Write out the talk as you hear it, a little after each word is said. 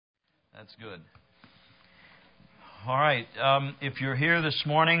That's good. All right. If you're here this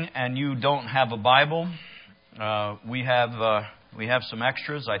morning and you don't have a Bible, we have some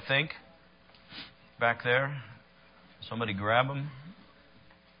extras, I think, back there. Somebody grab them.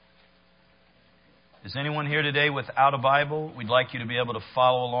 Is anyone here today without a Bible? We'd like you to be able to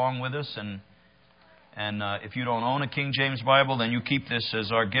follow along with us. And if you don't own a King James Bible, then you keep this as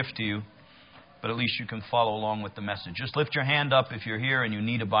our gift to you. But at least you can follow along with the message. Just lift your hand up if you're here and you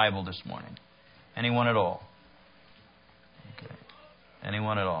need a Bible this morning. Anyone at all? Okay.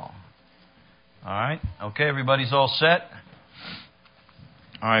 Anyone at all? All right. Okay, everybody's all set?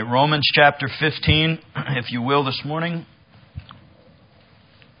 All right, Romans chapter 15, if you will, this morning.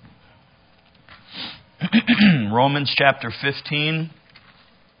 Romans chapter 15.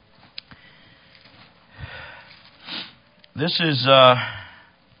 This is...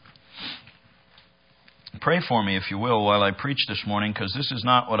 Pray for me, if you will, while I preach this morning, because this is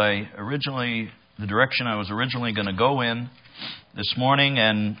not what the direction I was originally going to go in this morning,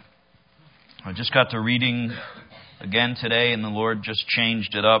 and I just got to reading again today, and the Lord just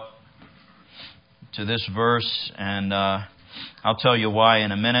changed it up to this verse, and I'll tell you why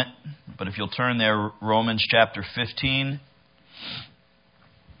in a minute, but if you'll turn there, Romans chapter 15,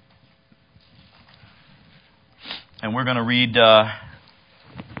 and we're going to read...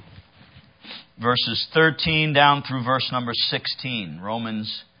 verses 13 down through verse number 16.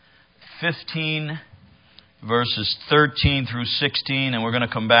 Romans 15, verses 13 through 16. And we're going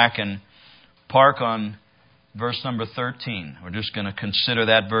to come back and park on verse number 13. We're just going to consider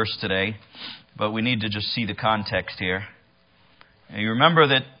that verse today. But we need to just see the context here. And you remember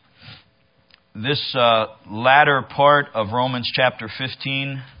that this latter part of Romans chapter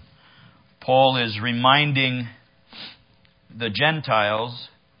 15, Paul is reminding the Gentiles...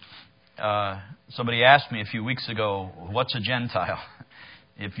 somebody asked me a few weeks ago, what's a Gentile?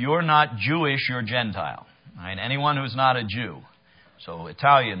 If you're not Jewish, you're Gentile. Right? Anyone who's not a Jew. So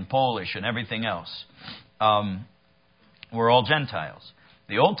Italian, Polish, and everything else. We're all Gentiles.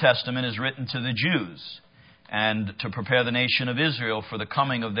 The Old Testament is written to the Jews and to prepare the nation of Israel for the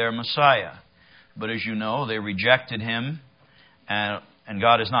coming of their Messiah. But as you know, they rejected him, and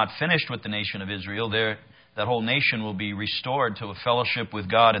God is not finished with the nation of Israel. That whole nation will be restored to a fellowship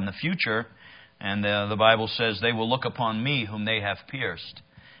with God in the future. And the Bible says, they will look upon me whom they have pierced.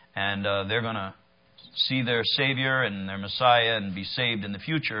 And they're going to see their Savior and their Messiah and be saved in the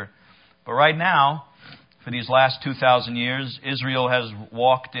future. But right now, for these last 2,000 years, Israel has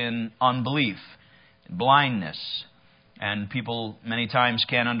walked in unbelief, blindness. And people many times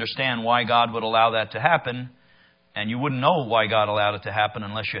can't understand why God would allow that to happen. And you wouldn't know why God allowed it to happen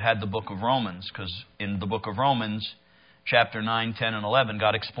unless you had the book of Romans. Because in the book of Romans, chapter 9, 10, and 11,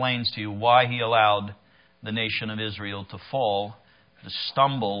 God explains to you why He allowed the nation of Israel to fall, to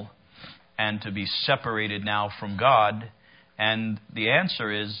stumble, and to be separated now from God. And the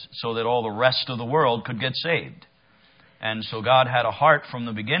answer is so that all the rest of the world could get saved. And so God had a heart from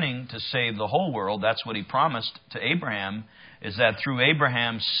the beginning to save the whole world. That's what He promised to Abraham, is that through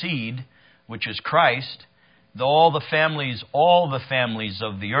Abraham's seed, which is Christ, all the families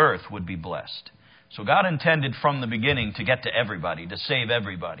of the earth would be blessed. So God intended from the beginning to get to everybody, to save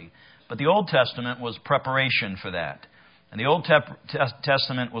everybody. But the Old Testament was preparation for that. And the Old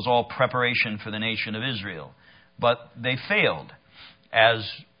Testament was all preparation for the nation of Israel. But they failed, as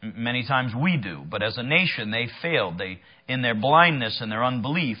many times we do. But as a nation, they failed. In their blindness and their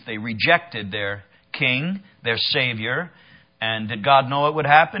unbelief, they rejected their king, their Savior. And did God know it would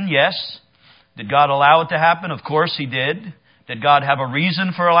happen? Yes. Did God allow it to happen? Of course He did. Did God have a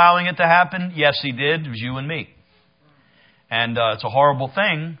reason for allowing it to happen? Yes, He did. It was you and me. And it's a horrible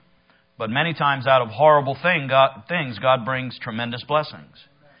thing, but many times out of horrible things, God brings tremendous blessings.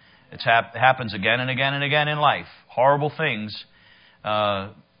 It happens again and again and again in life. Horrible things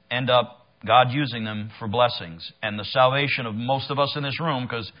end up God using them for blessings. And the salvation of most of us in this room,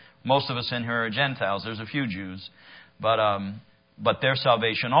 because most of us in here are Gentiles, there's a few Jews, but their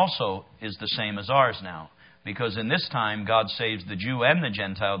salvation also is the same as ours now. Because in this time, God saves the Jew and the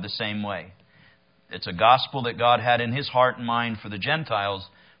Gentile the same way. It's a gospel that God had in His heart and mind for the Gentiles,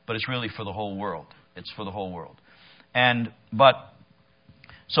 but it's really for the whole world. It's for the whole world.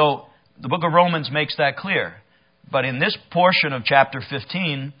 So the book of Romans makes that clear. But in this portion of chapter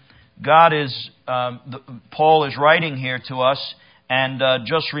 15, Paul is writing here to us and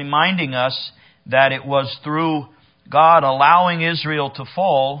just reminding us that it was through God allowing Israel to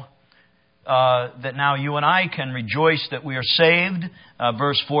fall that now you and I can rejoice that we are saved.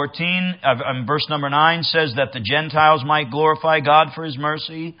 Verse number 9 says that the Gentiles might glorify God for His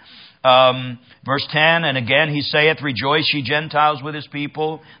mercy. Verse 10, and again he saith, Rejoice, ye Gentiles, with his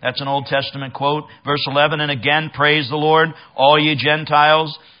people. That's an Old Testament quote. Verse 11, and again, Praise the Lord, all ye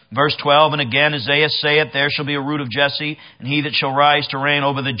Gentiles. Verse 12, and again Isaiah saith, There shall be a root of Jesse, and he that shall rise to reign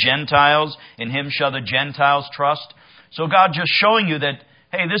over the Gentiles, in him shall the Gentiles trust. So God just showing you that,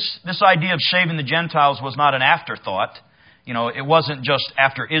 hey, this idea of saving the Gentiles was not an afterthought. You know, it wasn't just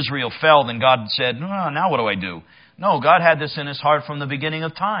after Israel fell, then God said, now what do I do? No, God had this in his heart from the beginning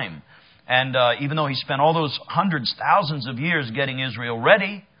of time. And even though he spent all those hundreds, thousands of years getting Israel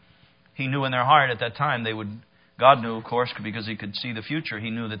ready, he knew in their heart at that time they would... God knew, of course, because he could see the future. He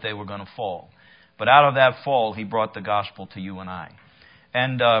knew that they were going to fall. But out of that fall, he brought the gospel to you and I.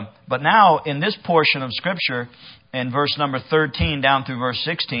 And but now, in this portion of Scripture, in verse number 13 down through verse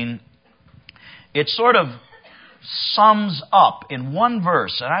 16, it sort of sums up in one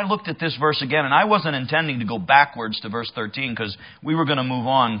verse. And I looked at this verse again, and I wasn't intending to go backwards to verse 13 because we were going to move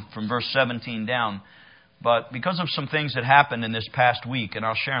on from verse 17 down. But because of some things that happened in this past week, and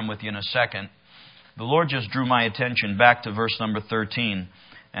I'll share them with you in a second, the Lord just drew my attention back to verse number 13.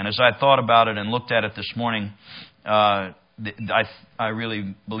 And as I thought about it and looked at it this morning, I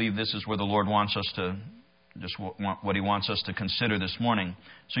really believe this is where the Lord wants us to, just what He wants us to consider this morning.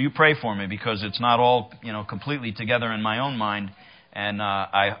 So you pray for me because it's not all, completely together in my own mind. And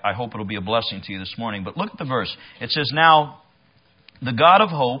I hope it'll be a blessing to you this morning. But look at the verse. It says, Now the God of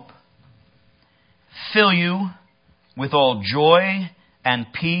hope fill you with all joy and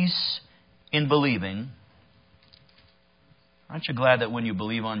peace in believing. Aren't you glad that when you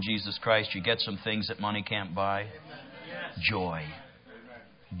believe on Jesus Christ, you get some things that money can't buy? Joy.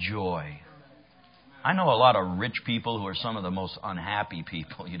 Joy. I know a lot of rich people who are some of the most unhappy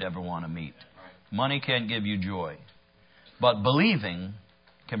people you'd ever want to meet. Money can't give you joy. But believing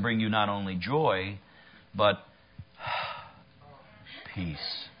can bring you not only joy, but peace.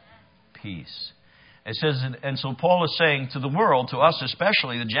 Peace. It says, and so Paul is saying to the world, to us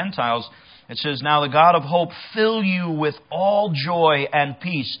especially, the Gentiles, it says, Now the God of hope fill you with all joy and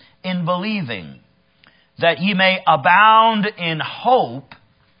peace in believing, that ye may abound in hope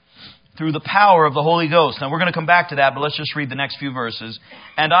through the power of the Holy Ghost. Now we're going to come back to that, but let's just read the next few verses.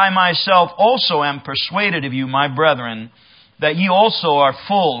 And I myself also am persuaded of you, my brethren, that ye also are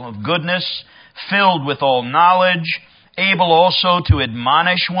full of goodness, filled with all knowledge, able also to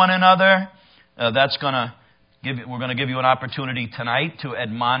admonish one another. We're going to give you an opportunity tonight to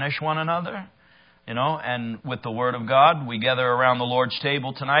admonish one another, and with the Word of God, we gather around the Lord's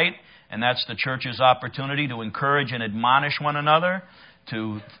table tonight, and that's the church's opportunity to encourage and admonish one another,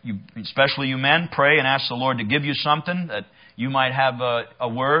 especially you men, pray and ask the Lord to give you something that you might have a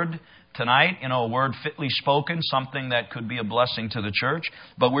word tonight, a word fitly spoken, something that could be a blessing to the church,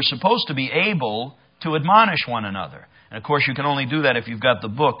 but we're supposed to be able to admonish one another. And of course, you can only do that if you've got the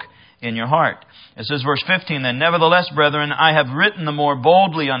book in your heart. It says, verse 15, Then nevertheless, brethren, I have written the more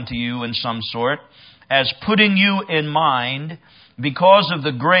boldly unto you in some sort, as putting you in mind, because of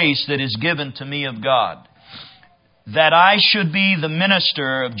the grace that is given to me of God, that I should be the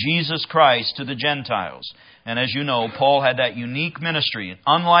minister of Jesus Christ to the Gentiles. And as you know, Paul had that unique ministry.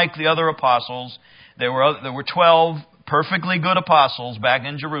 Unlike the other apostles, there were 12 perfectly good apostles back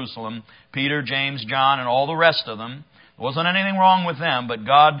in Jerusalem, Peter, James, John, and all the rest of them. There wasn't anything wrong with them, but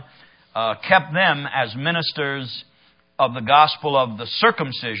God kept them as ministers of the gospel of the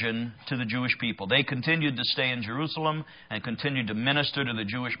circumcision to the Jewish people. They continued to stay in Jerusalem and continued to minister to the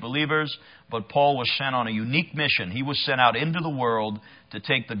Jewish believers, but Paul was sent on a unique mission. He was sent out into the world to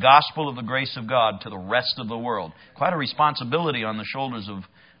take the gospel of the grace of God to the rest of the world. Quite a responsibility on the shoulders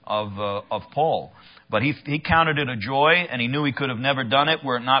of Paul. But he counted it a joy, and he knew he could have never done it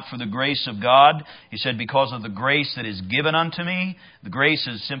were it not for the grace of God. He said, because of the grace that is given unto me, the grace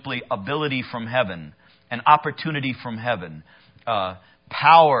is simply ability from heaven, an opportunity from heaven,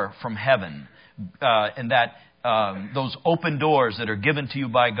 power from heaven, and that those open doors that are given to you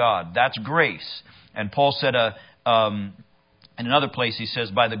by God, that's grace. And Paul said, in another place he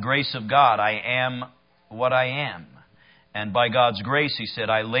says, by the grace of God, I am what I am. And by God's grace, he said,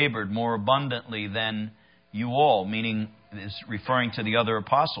 I labored more abundantly than you all, meaning is referring to the other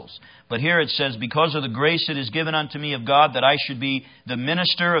apostles. But here it says, because of the grace that is given unto me of God, that I should be the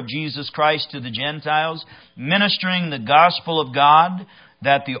minister of Jesus Christ to the Gentiles, ministering the gospel of God,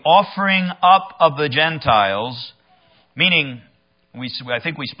 that the offering up of the Gentiles, meaning, I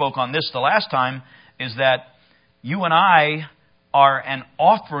think we spoke on this the last time, is that you and I are an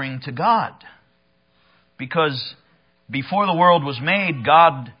offering to God. Because before the world was made,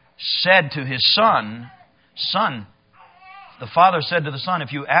 God said to His Son, the Father said to the Son,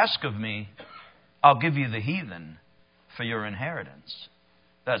 if you ask of me, I'll give you the heathen for your inheritance.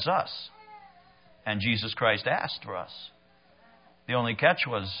 That's us. And Jesus Christ asked for us. The only catch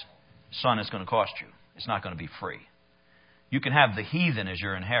was, son, it's going to cost you. It's not going to be free. You can have the heathen as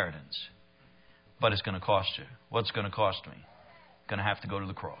your inheritance, but it's going to cost you. What's it going to cost me? You're going to have to go to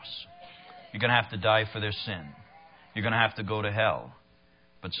the cross. You're going to have to die for their sin. You're going to have to go to hell.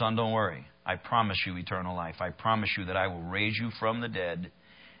 But son, don't worry. I promise you eternal life. I promise you that I will raise you from the dead.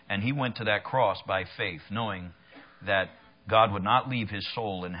 And he went to that cross by faith, knowing that God would not leave his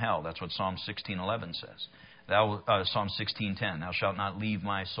soul in hell. That's what Psalm 16:11 says. Psalm 16:10, thou shalt not leave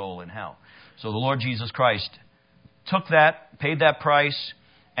my soul in hell. So the Lord Jesus Christ took that, paid that price,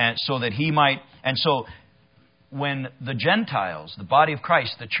 and so that he might. And so when the Gentiles, the body of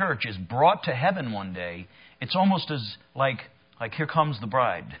Christ, the church, is brought to heaven one day, it's almost as like here comes the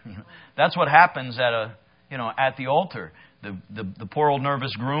bride. That's what happens at the altar. The poor old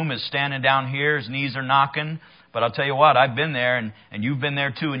nervous groom is standing down here, his knees are knocking. But I'll tell you what, I've been there, and you've been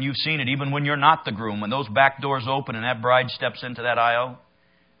there too, and you've seen it, even when you're not the groom. When those back doors open and that bride steps into that aisle,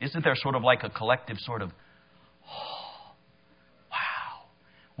 isn't there sort of like a collective sort of, oh, wow.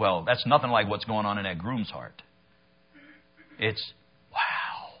 Well, that's nothing like what's going on in that groom's heart. It's,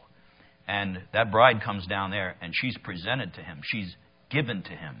 wow. And that bride comes down there, and she's presented to him. She's given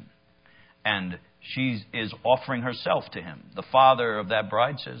to him. And she is offering herself to him. The father of that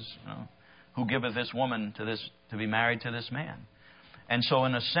bride says, who giveth this woman to be married to this man? And so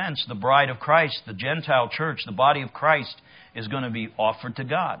in a sense, the bride of Christ, the Gentile church, the body of Christ, is going to be offered to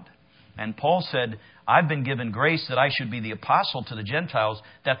God. And Paul said, I've been given grace that I should be the apostle to the Gentiles,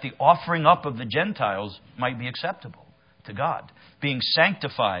 that the offering up of the Gentiles might be acceptable to God, being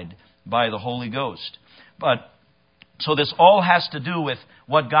sanctified by the Holy Ghost. But so this all has to do with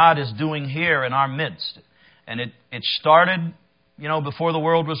what God is doing here in our midst. And it started, before the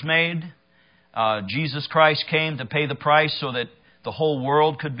world was made. Jesus Christ came to pay the price so that the whole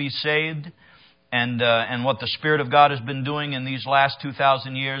world could be saved. And what the Spirit of God has been doing in these last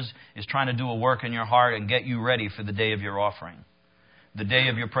 2,000 years is trying to do a work in your heart and get you ready for the day of your offering, the day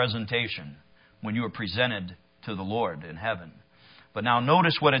of your presentation, when you are presented to the Lord in heaven. But now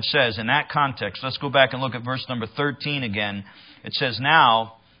notice what it says in that context. Let's go back and look at verse number 13 again. It says,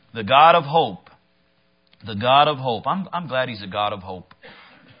 now, the God of hope. The God of hope. I'm glad He's a God of hope.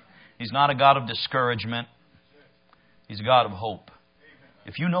 He's not a God of discouragement. He's a God of hope.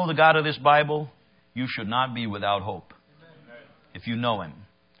 If you know the God of this Bible, you should not be without hope. If you know Him.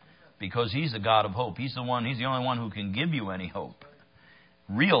 Because He's the God of hope. He's the only one who can give you any hope.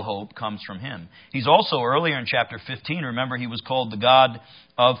 Real hope comes from Him. He's also, earlier in chapter 15, remember, He was called the God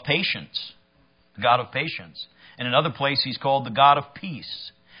of patience. The God of patience. In another place, He's called the God of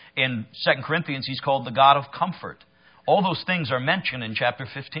peace. In 2 Corinthians, He's called the God of comfort. All those things are mentioned in chapter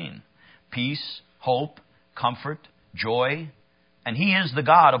 15. Peace, hope, comfort, joy. And He is the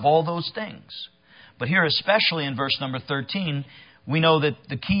God of all those things. But here, especially in verse number 13, we know that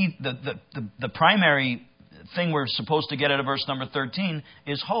the key, the primary thing we're supposed to get out of verse number 13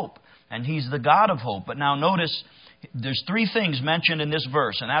 is hope. And He's the God of hope. But now notice, there's three things mentioned in this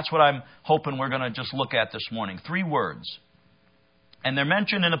verse. And that's what I'm hoping we're going to just look at this morning. 3 words. And they're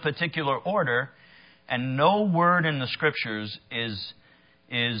mentioned in a particular order. And no word in the Scriptures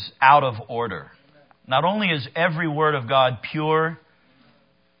is out of order. Not only is every word of God pure,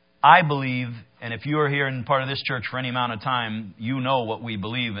 I believe, and if you are here in part of this church for any amount of time, you know what we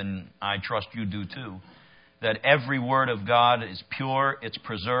believe, and I trust you do too, that every word of God is pure, it's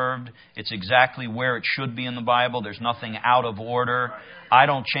preserved, it's exactly where it should be in the Bible. There's nothing out of order. I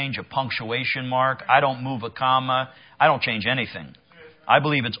don't change a punctuation mark. I don't move a comma. I don't change anything. I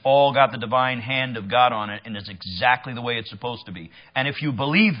believe it's all got the divine hand of God on it, and it's exactly the way it's supposed to be. And if you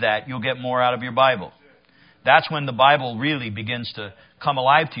believe that, you'll get more out of your Bible. That's when the Bible really begins to come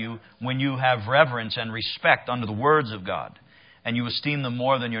alive to you, when you have reverence and respect under the words of God, and you esteem them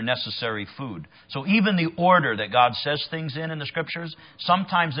more than your necessary food. So even the order that God says things in the Scriptures,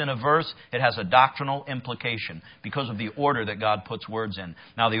 sometimes in a verse, it has a doctrinal implication because of the order that God puts words in.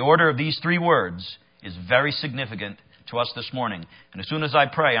 Now, the order of these 3 words is very significant to us this morning. And as soon as I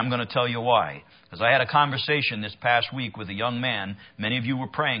pray, I'm going to tell you why. Because I had a conversation this past week with a young man. Many of you were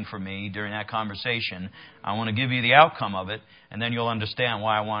praying for me during that conversation. I want to give you the outcome of it, and then you'll understand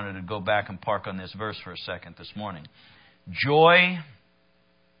why I wanted to go back and park on this verse for a second this morning. Joy,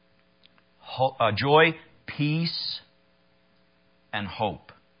 peace, and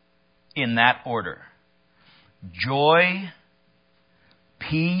hope. In that order. Joy,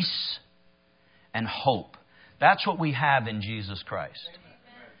 peace, and hope. That's what we have in Jesus Christ.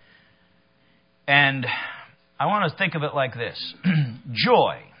 And I want to think of it like this.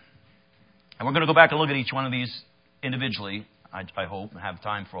 Joy. And we're going to go back and look at each one of these individually. I hope, and have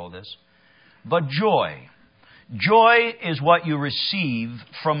time for all this. But joy. Joy is what you receive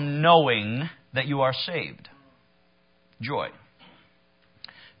from knowing that you are saved. Joy.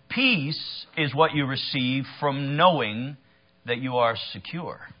 Peace is what you receive from knowing that you are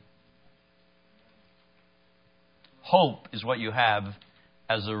secure. Hope is what you have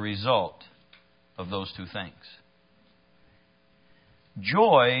as a result of those two things.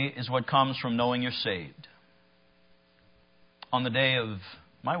 Joy is what comes from knowing you're saved. On the day of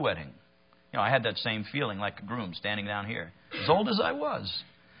my wedding, I had that same feeling like a groom standing down here, as old as I was,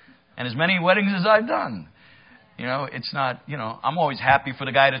 and as many weddings as I've done. It's not, I'm always happy for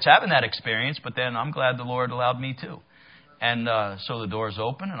the guy that's having that experience, but then I'm glad the Lord allowed me to. And so the doors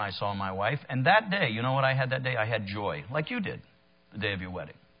opened, and I saw my wife. And that day, you know what I had that day? I had joy, like you did, the day of your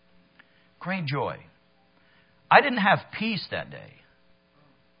wedding. Great joy. I didn't have peace that day.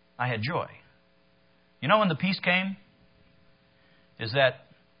 I had joy. You know when the peace came? Is that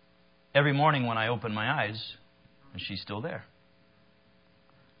every morning when I open my eyes, and she's still there.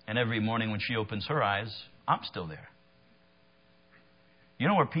 And every morning when she opens her eyes, I'm still there. You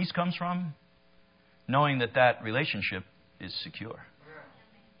know where peace comes from? Knowing that relationship is secure.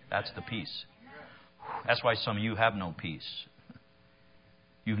 That's the peace. That's why some of you have no peace.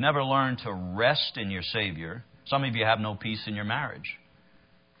 You've never learned to rest in your Savior. Some of you have no peace in your marriage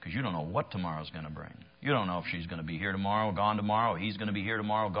because you don't know what tomorrow's going to bring. You don't know if she's going to be here tomorrow, gone tomorrow, or he's going to be here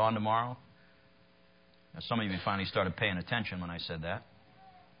tomorrow, gone tomorrow. Now, some of you finally started paying attention when I said that.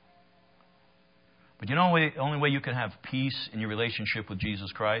 But the only way you can have peace in your relationship with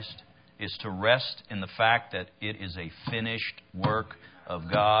Jesus Christ is to rest in the fact that it is a finished work of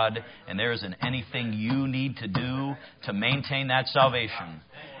God, and there isn't anything you need to do to maintain that salvation.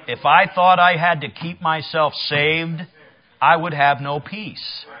 If I thought I had to keep myself saved, I would have no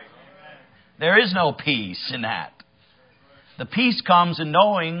peace. There is no peace in that. The peace comes in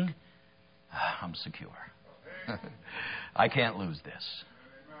knowing I'm secure. I can't lose this.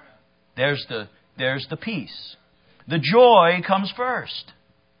 There's the peace. The joy comes first.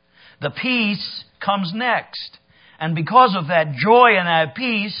 The peace comes next. And because of that joy and that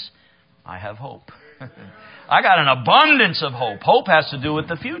peace, I have hope. I got an abundance of hope. Hope has to do with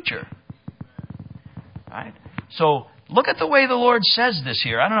the future. Right? So look at the way the Lord says this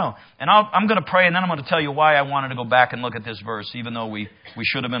here. I don't know. And I'm going to pray, and then I'm going to tell you why I wanted to go back and look at this verse, even though we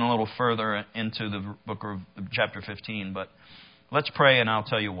should have been a little further into the book of chapter 15. But let's pray, and I'll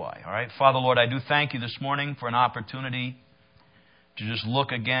tell you why. All right? Father, Lord, I do thank you this morning for an opportunity to just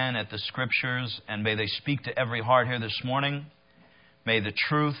look again at the Scriptures, and may they speak to every heart here this morning. May the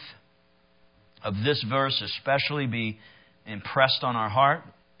truth of this verse especially be impressed on our heart.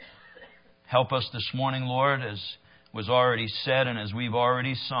 Help us this morning, Lord, as was already said and as we've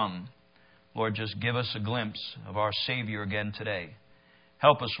already sung. Lord, just give us a glimpse of our Savior again today.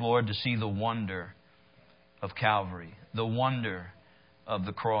 Help us, Lord, to see the wonder of Calvary, the wonder of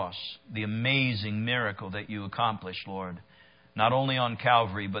the cross, the amazing miracle that you accomplished, Lord, not only on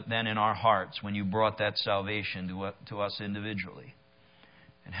Calvary, but then in our hearts when you brought that salvation to us individually.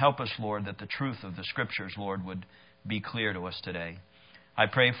 And help us, Lord, that the truth of the Scriptures, Lord, would be clear to us today. I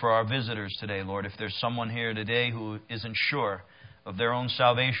pray for our visitors today, Lord. If there's someone here today who isn't sure of their own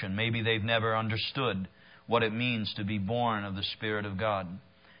salvation, maybe they've never understood what it means to be born of the Spirit of God,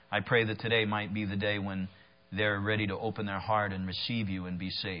 I pray that today might be the day when they're ready to open their heart and receive you and be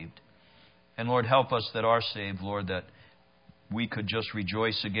saved. And Lord, help us that are saved, Lord, that we could just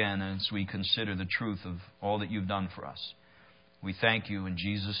rejoice again as we consider the truth of all that you've done for us. We thank you in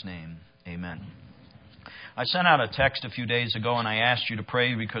Jesus' name. Amen. I sent out a text a few days ago, and I asked you to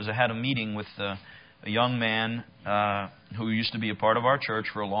pray because I had a meeting with a young man who used to be a part of our church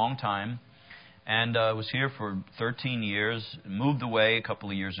for a long time, and was here for 13 years, moved away a couple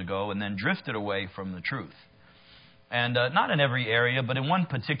of years ago, and then drifted away from the truth. And not in every area, but in one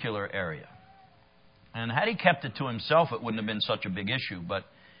particular area. And had he kept it to himself, it wouldn't have been such a big issue. But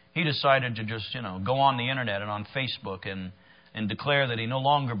he decided to just, go on the internet and on Facebook and declare that he no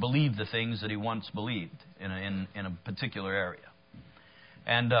longer believed the things that he once believed in a particular area.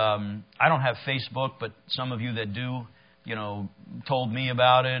 And I don't have Facebook, but some of you that do, told me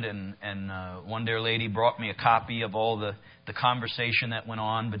about it. And one dear lady brought me a copy of all the conversation that went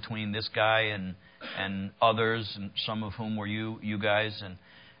on between this guy and others, and some of whom were you guys,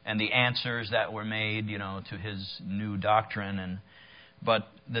 and the answers that were made, to his new doctrine. But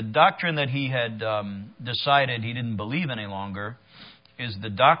the doctrine that he had decided he didn't believe any longer is the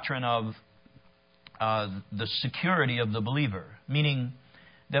doctrine of the security of the believer, meaning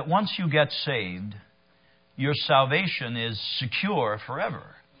that once you get saved, your salvation is secure forever.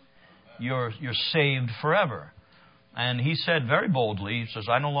 You're saved forever. And he said very boldly, he says,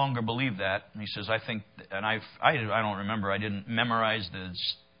 I no longer believe that. And he says, I think, and I don't remember, I didn't memorize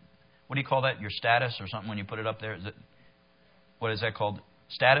what do you call that? Your status or something when you put it up there? What is that called?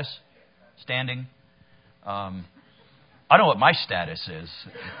 Status? Standing? I know what my status is.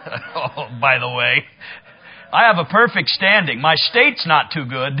 Oh, by the way. I have a perfect standing. My state's not too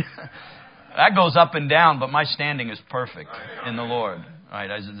good. That goes up and down, but my standing is perfect in the Lord. All right,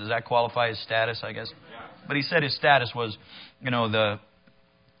 does that qualify as status, I guess? But he said his status was, that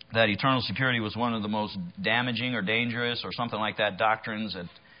eternal security was one of the most damaging or dangerous or something like that doctrines that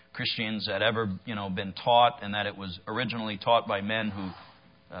Christians had ever, been taught, and that it was originally taught by men who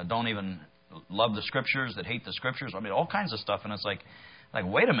don't even love the Scriptures, that hate the Scriptures. I mean, all kinds of stuff. And it's like,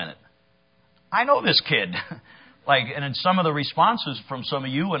 wait a minute. I know this kid. And in some of the responses from some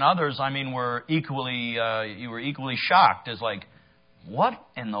of you and others, were equally, you were equally shocked. As like, what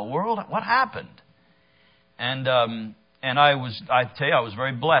in the world? What happened? And I tell you, I was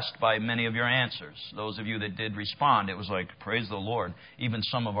very blessed by many of your answers. Those of you that did respond, it was like, praise the Lord. Even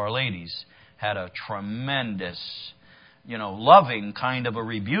some of our ladies had a tremendous, loving kind of a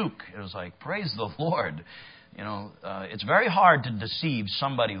rebuke. It was like, praise the Lord. It's very hard to deceive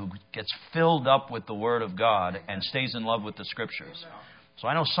somebody who gets filled up with the Word of God and stays in love with the Scriptures. So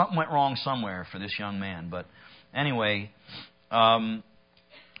I know something went wrong somewhere for this young man. But anyway,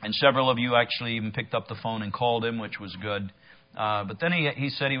 and several of you actually even picked up the phone and called him, which was good. But then he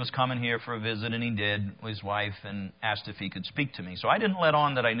said he was coming here for a visit, and he did, with his wife, and asked if he could speak to me. So I didn't let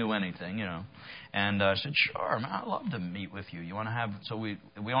on that I knew anything, And I said, sure, man, I'd love to meet with you. You want to have... So we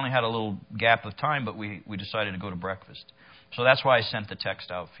only had a little gap of time, but we decided to go to breakfast. So that's why I sent the text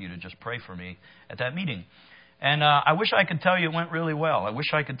out for you to just pray for me at that meeting. And I wish I could tell you it went really well. I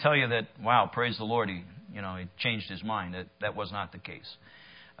wish I could tell you that, wow, praise the Lord, he changed his mind. That was not the case.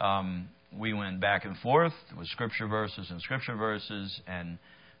 We went back and forth with Scripture verses, and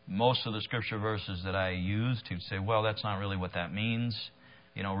most of the Scripture verses that I used, he'd say, well, that's not really what that means.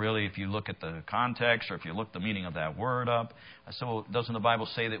 Really, if you look at the context, or if you look the meaning of that word up. I said, well, doesn't the Bible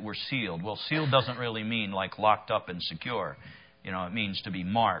say that we're sealed? Well, sealed doesn't really mean like locked up and secure. It means to be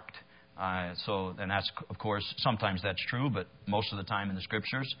marked. And that's, of course, sometimes that's true, but most of the time in the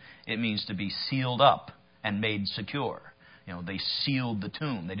Scriptures, it means to be sealed up and made secure. They sealed the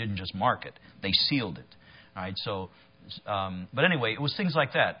tomb. They didn't just mark it. They sealed it. All right. So, but anyway, it was things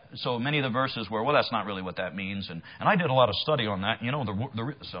like that. So many of the verses were, well, that's not really what that means. And I did a lot of study on that.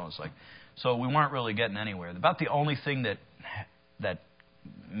 So it's like, so we weren't really getting anywhere. About the only thing that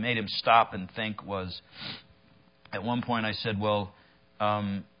made him stop and think was, at one point I said, well,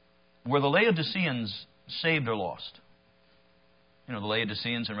 were the Laodiceans saved or lost? The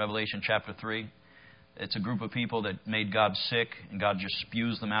Laodiceans in Revelation chapter 3. It's a group of people that made God sick, and God just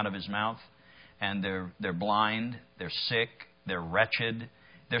spews them out of His mouth. And they're blind, they're sick, they're wretched.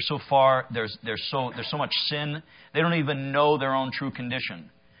 There's so much sin, they don't even know their own true condition.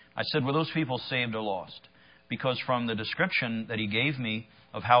 I said, were those people saved or lost? Because from the description that he gave me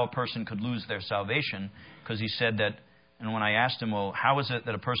of how a person could lose their salvation, because he said that, and when I asked him, well, how is it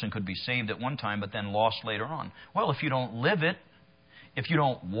that a person could be saved at one time but then lost later on? Well, if you don't live it, if you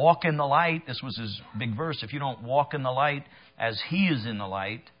don't walk in the light, this was his big verse, if you don't walk in the light as He is in the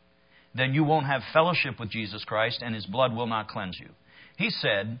light, then you won't have fellowship with Jesus Christ, and His blood will not cleanse you. He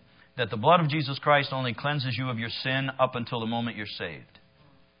said that the blood of Jesus Christ only cleanses you of your sin up until the moment you're saved.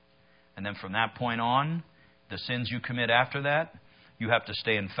 And then from that point on, the sins you commit after that, you have to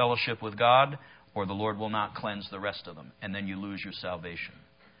stay in fellowship with God, or the Lord will not cleanse the rest of them, and then you lose your salvation.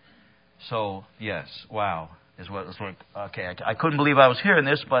 So, yes, wow. Okay, I couldn't believe I was hearing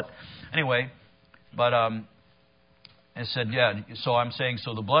this, but anyway, I said, yeah, so I'm saying,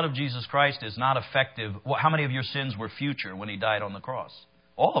 so the blood of Jesus Christ is not effective. Well, how many of your sins were future when He died on the cross?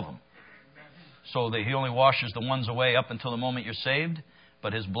 All of them. So He only washes the ones away up until the moment you're saved,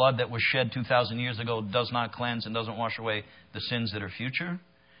 but His blood that was shed 2,000 years ago does not cleanse and doesn't wash away the sins that are future.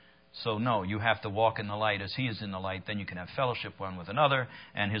 So no, you have to walk in the light as He is in the light. Then you can have fellowship one with another,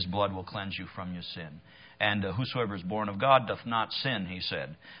 and His blood will cleanse you from your sin. And whosoever is born of God doth not sin, He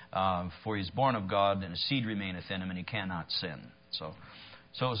said. For he is born of God, and His seed remaineth in him, and he cannot sin. So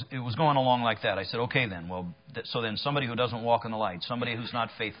it was going along like that. I said, okay then. Well, so then somebody who doesn't walk in the light, somebody who's not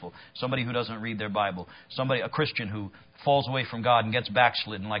faithful, somebody who doesn't read their Bible, a Christian who falls away from God and gets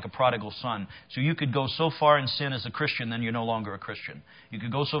backslidden like a prodigal son. So you could go so far in sin as a Christian, then you're no longer a Christian. You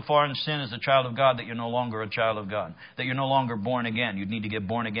could go so far in sin as a child of God that you're no longer a child of God, that you're no longer born again. You'd need to get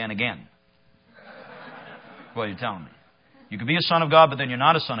born again. What are you telling me? You could be a son of God, but then you're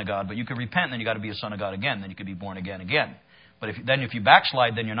not a son of God. But you could repent, and then you got to be a son of God again. Then you could be born again. But if you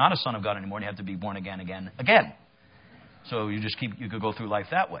backslide, then you're not a son of God anymore, and you have to be born again. So you could go through life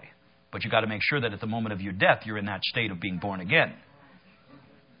that way. But you got to make sure that at the moment of your death, you're in that state of being born again.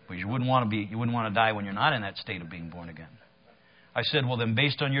 But you wouldn't want to die when you're not in that state of being born again. I said, well, then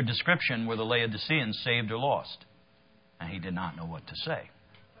based on your description, were the Laodiceans saved or lost? And he did not know what to say.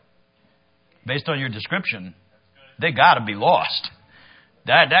 Based on your description, they got to be lost.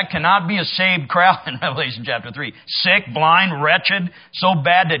 That cannot be a saved crowd in Revelation chapter 3. Sick, blind, wretched, so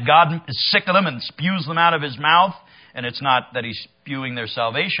bad that God is sick of them and spews them out of His mouth. And it's not that He's spewing their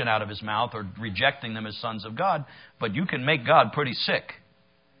salvation out of His mouth or rejecting them as sons of God, but you can make God pretty sick.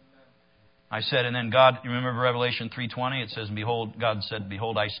 I said, and then God, you remember Revelation 3:20? It says, "Behold," God said,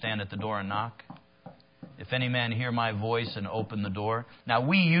 "Behold, I stand at the door and knock. If any man hear my voice and open the door." Now,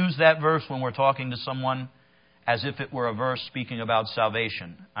 we use that verse when we're talking to someone as if it were a verse speaking about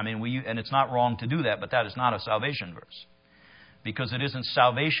salvation. I mean, and it's not wrong to do that, but that is not a salvation verse. Because it isn't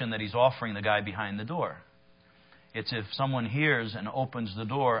salvation that He's offering the guy behind the door. It's if someone hears and opens the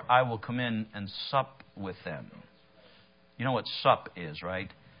door, I will come in and sup with them. You know what sup is, right?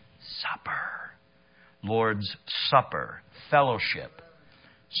 Supper. Lord's Supper. Fellowship.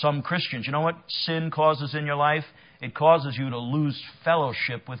 Some Christians, you know what sin causes in your life? It causes you to lose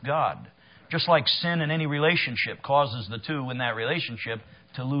fellowship with God. Just like sin in any relationship causes the two in that relationship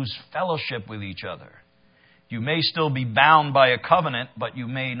to lose fellowship with each other. You may still be bound by a covenant, but you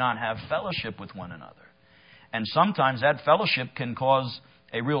may not have fellowship with one another. And sometimes that fellowship can cause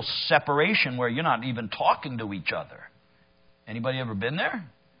a real separation where you're not even talking to each other. Anybody ever been there?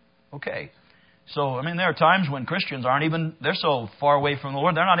 Okay. So, I mean, there are times when Christians they're so far away from the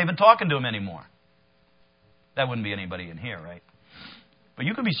Lord, they're not even talking to Him anymore. That wouldn't be anybody in here, right? But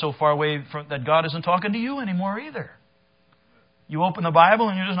you could be so far away that God isn't talking to you anymore either. You open the Bible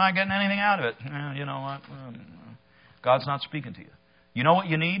and you're just not getting anything out of it. You know what? God's not speaking to you. You know what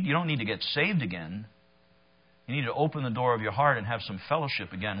you need? You don't need to get saved again. You need to open the door of your heart and have some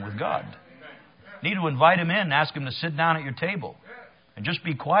fellowship again with God. You need to invite Him in and ask Him to sit down at your table. And just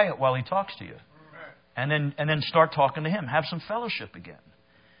be quiet while He talks to you. And then start talking to Him. Have some fellowship again.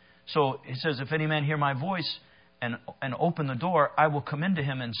 So He says, if any man hear my voice and open the door, I will come into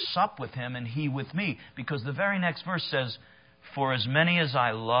him and sup with him and he with me. Because the very next verse says, for as many as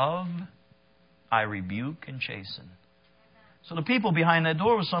I love, I rebuke and chasten. So the people behind that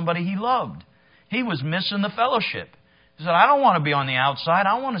door was somebody He loved. He was missing the fellowship. He said, I don't want to be on the outside.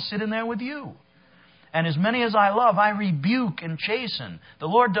 I want to sit in there with you. And as many as I love, I rebuke and chasten. The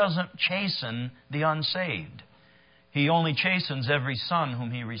Lord doesn't chasten the unsaved. He only chastens every son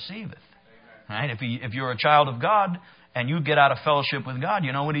whom He receiveth. Right? If you're a child of God and you get out of fellowship with God,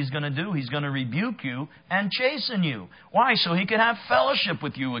 you know what He's going to do? He's going to rebuke you and chasten you. Why? So He can have fellowship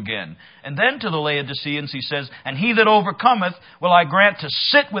with you again. And then to the Laodiceans He says, and he that overcometh will I grant to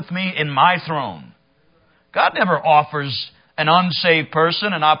sit with me in my throne. God never offers an unsaved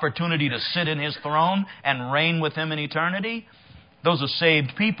person an opportunity to sit in His throne and reign with Him in eternity. Those are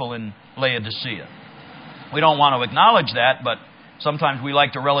saved people in Laodicea. We don't want to acknowledge that, but sometimes we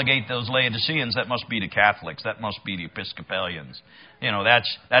like to relegate those Laodiceans. That must be the Catholics. That must be the Episcopalians. You know,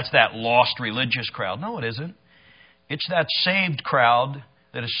 that's that lost religious crowd. No, it isn't. It's that saved crowd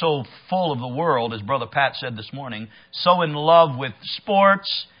that is so full of the world, as Brother Pat said this morning, so in love with sports,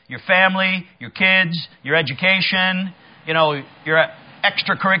 your family, your kids, your education, you know, your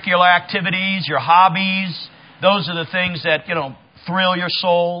extracurricular activities, your hobbies. Those are the things that, you know, thrill your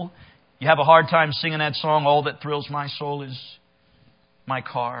soul. You have a hard time singing that song, all that thrills my soul is my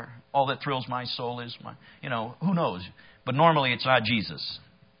car. All that thrills my soul is my, you know, who knows? But normally it's not Jesus.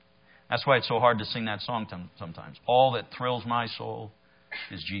 That's why it's so hard to sing that song sometimes. All that thrills my soul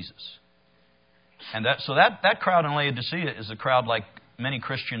is Jesus. And that crowd in Laodicea is a crowd like many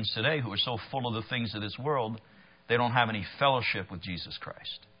Christians today who are so full of the things of this world, they don't have any fellowship with Jesus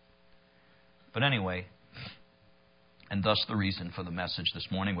Christ. But anyway, and thus the reason for the message this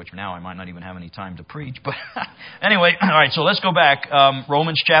morning, which now I might not even have any time to preach. But anyway, all right, so let's go back.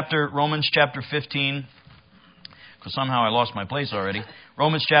 Romans chapter 15, because somehow I lost my place already.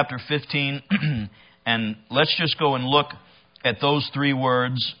 Romans chapter 15, and let's just go and look at those three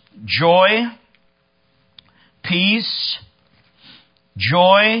words. Joy, peace,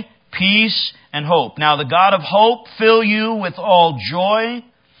 and hope. Now the God of hope fill you with all joy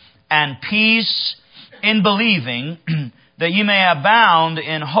and peace in believing, that ye may abound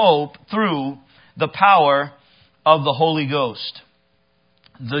in hope through the power of the Holy Ghost.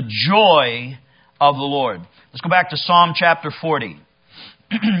 The joy of the Lord. Let's go back to Psalm chapter 40.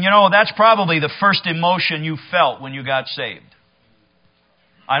 You know, that's probably the first emotion you felt when you got saved.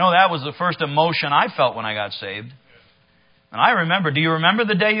 I know that was the first emotion I felt when I got saved. And I remember, do you remember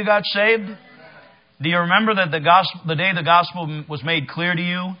the day you got saved? Do you remember that the day the gospel was made clear to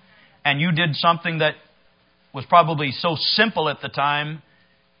you and you did something that was probably so simple at the time,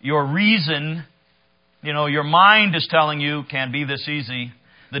 your reason, your mind is telling you, can't be this easy.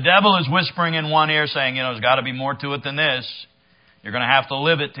 The devil is whispering in one ear saying, there's got to be more to it than this. You're going to have to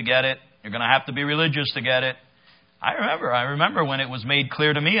live it to get it. You're going to have to be religious to get it. I remember when it was made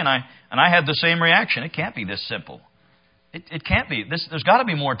clear to me, and I had the same reaction. It can't be this simple. It can't be. There's got to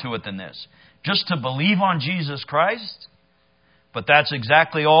be more to it than this. Just to believe on Jesus Christ? But that's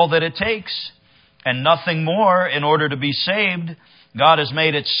exactly all that it takes. And nothing more in order to be saved. God has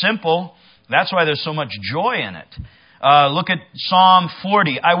made it simple. That's why there's so much joy in it. Look at Psalm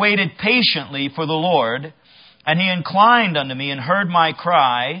 40. I waited patiently for the Lord, and He inclined unto me and heard my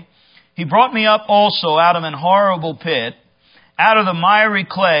cry. He brought me up also out of an horrible pit, out of the miry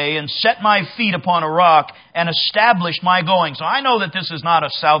clay, and set my feet upon a rock, and established my going. So I know that this is not a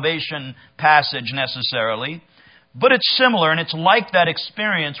salvation passage necessarily, but it's similar, and it's like that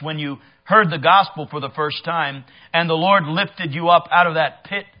experience when you heard the gospel for the first time, and the Lord lifted you up out of that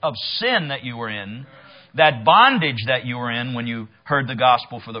pit of sin that you were in, that bondage that you were in when you heard the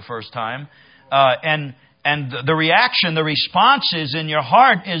gospel for the first time. And the reaction, the response is in your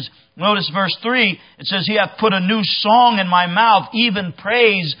heart is, notice verse 3, it says, He hath put a new song in my mouth, even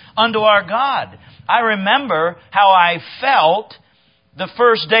praise unto our God. I remember how I felt the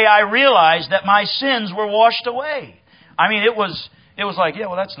first day I realized that my sins were washed away. I mean, it was like, yeah,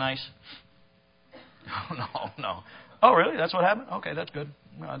 well, that's nice. No. Oh, really? That's what happened? Okay, that's good.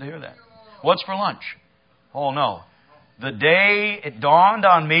 I'm glad to hear that. What's for lunch? Oh, no. The day it dawned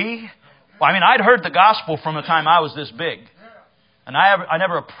on me, I'd heard the gospel from the time I was this big. And I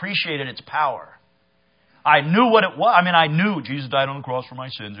never appreciated its power. I knew what it was. I knew Jesus died on the cross for my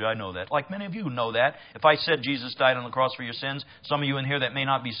sins. I know that. Like many of you know that. If I said Jesus died on the cross for your sins, some of you in here that may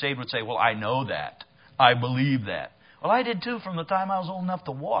not be saved would say, well, I know that. I believe that. Well, I did too from the time I was old enough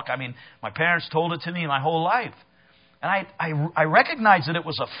to walk. My parents told it to me my whole life. And I recognized that it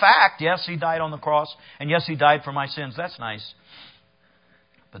was a fact. Yes, He died on the cross. And yes, He died for my sins. That's nice.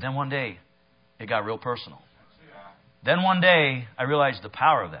 But then one day, it got real personal. Then one day, I realized the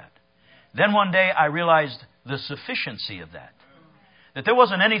power of that. Then one day, I realized the sufficiency of that. That there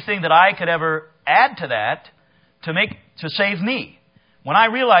wasn't anything that I could ever add to that to save me. When I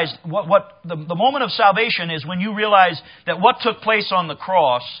realized the moment of salvation is when you realize that what took place on the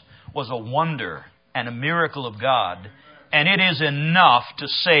cross was a wonder and a miracle of God, and it is enough to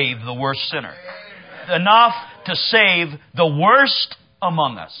save the worst sinner. Enough to save the worst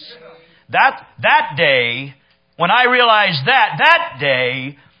among us. That day, when I realized that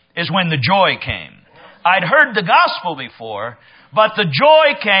day is when the joy came. I'd heard the gospel before, but the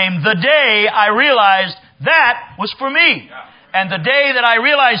joy came the day I realized that was for me. And the day that I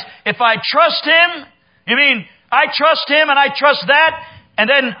realized if I trust Him, you mean I trust Him and I trust that, and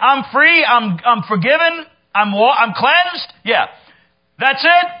then I'm free, I'm forgiven, I'm cleansed? Yeah. That's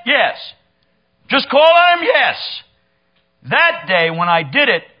it? Yes. Just call on Him? Yes. That day when I did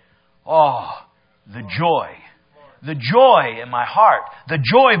it, the joy in my heart. The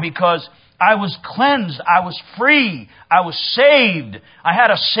joy because I was cleansed, I was free, I was saved, I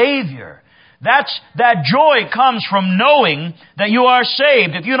had a Savior. That joy comes from knowing that you are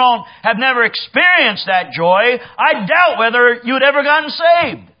saved. If you have never experienced that joy, I doubt whether you had ever gotten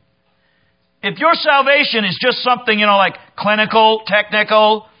saved. If your salvation is just something, like clinical,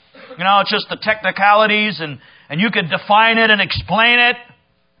 technical, it's just the technicalities and you could define it and explain it,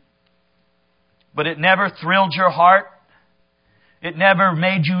 but it never thrilled your heart. It never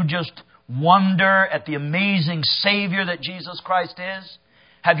made you just wonder at the amazing Savior that Jesus Christ is.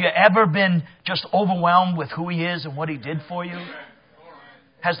 Have you ever been just overwhelmed with who He is and what He did for you?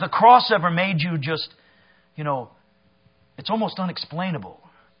 Has the cross ever made you just, it's almost unexplainable.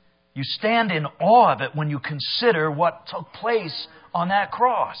 You stand in awe of it when you consider what took place on that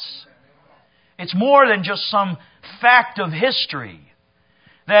cross. It's more than just some fact of history.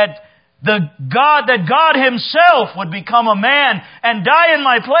 That God Himself would become a man and die in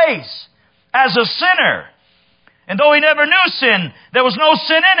my place as a sinner. And though He never knew sin, there was no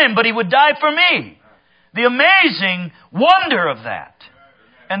sin in Him, but He would die for me. The amazing wonder of that.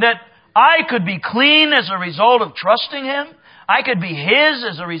 And that I could be clean as a result of trusting Him. I could be His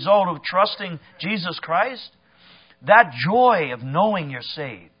as a result of trusting Jesus Christ. That joy of knowing you're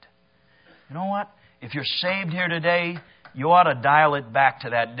saved. You know what? If you're saved here today, you ought to dial it back to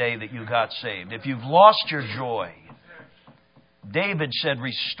that day that you got saved. If you've lost your joy, David said,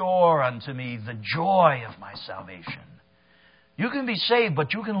 restore unto me the joy of my salvation. You can be saved,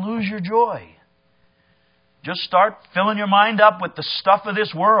 but you can lose your joy. Just start filling your mind up with the stuff of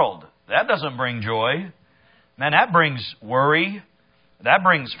this world. That doesn't bring joy. Man, that brings worry. That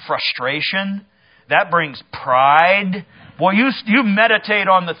brings frustration. That brings pride. Boy, you meditate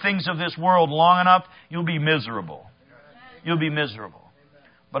on the things of this world long enough, you'll be miserable. You'll be miserable.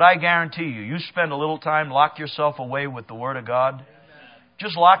 But I guarantee you, you spend a little time, lock yourself away with the Word of God.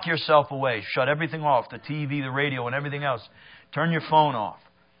 Just lock yourself away. Shut everything off, the TV, the radio, and everything else. Turn your phone off.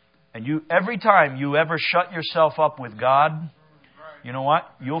 And every time you ever shut yourself up with God, you know what?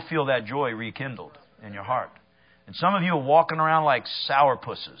 You'll feel that joy rekindled in your heart. And some of you are walking around like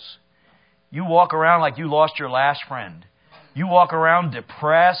sourpusses. You walk around like you lost your last friend. You walk around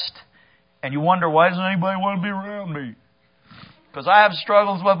depressed, and you wonder, why doesn't anybody want to be around me? Because I have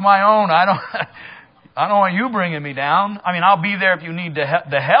struggles with my own. I don't want you bringing me down. I mean, I'll be there if you need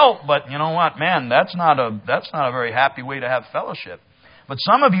the help, but you know what, man, that's not a very happy way to have fellowship. But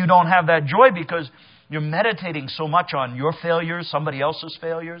some of you don't have that joy because you're meditating so much on your failures, somebody else's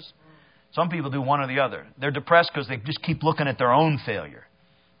failures. Some people do one or the other. They're depressed because they just keep looking at their own failure.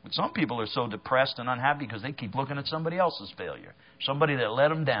 But some people are so depressed and unhappy because they keep looking at somebody else's failure. Somebody that let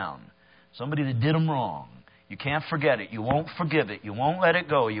them down. Somebody that did them wrong. You can't forget it. You won't forgive it. You won't let it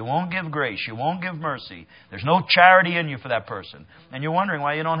go. You won't give grace. You won't give mercy. There's no charity in you for that person. And you're wondering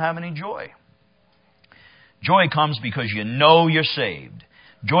why you don't have any joy. Joy comes because you know you're saved.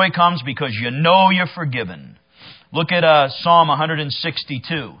 Joy comes because you know you're forgiven. Look at Psalm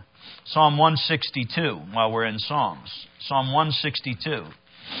 162. Psalm 162 while we're in Psalms. Psalm 162.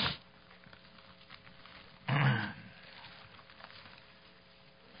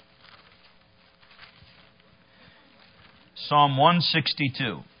 Psalm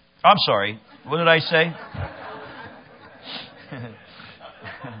 162. I'm sorry. What did I say?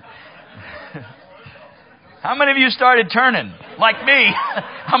 How many of you started turning? Like me.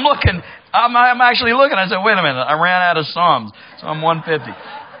 I'm actually looking. I said, wait a minute. I ran out of Psalms. Psalm 150.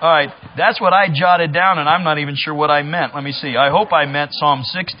 All right. That's what I jotted down, and I'm not even sure what I meant. Let me see. I hope I meant Psalm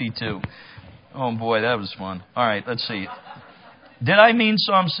 62. Oh, boy, that was fun. All right. Let's see. Did I mean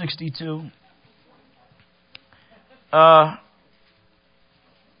Psalm 62? I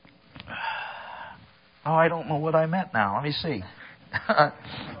don't know what I meant now. Let me see.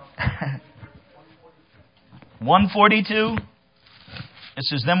 142. It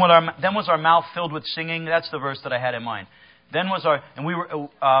says, then was our mouth filled with singing. That's the verse that I had in mind. Then was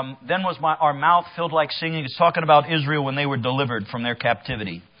our mouth filled like singing. It's talking about Israel when they were delivered from their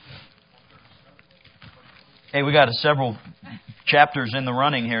captivity. Hey, we got several chapters in the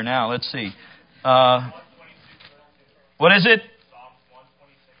running here now. Let's see. What is it?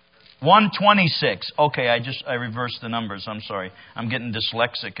 126. Okay, I reversed the numbers. I'm sorry. I'm getting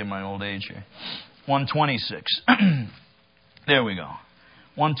dyslexic in my old age here. 126. There we go.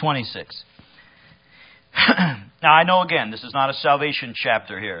 126. Now I know again, this is not a salvation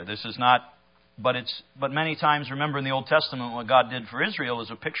chapter here. This is not, but many times, remember in the Old Testament, what God did for Israel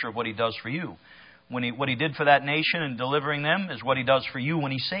is a picture of what He does for you. What He did for that nation in delivering them is what He does for you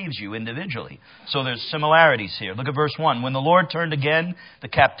when He saves you individually. So there's similarities here. Look at verse 1. When the Lord turned again the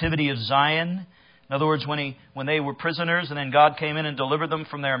captivity of Zion, in other words, when they were prisoners and then God came in and delivered them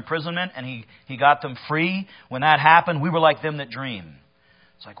from their imprisonment and He got them free, when that happened, we were like them that dream.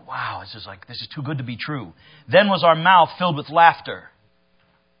 It's like, wow, this is too good to be true. Then was our mouth filled with laughter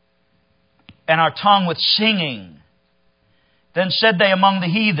and our tongue with singing. Then said they among the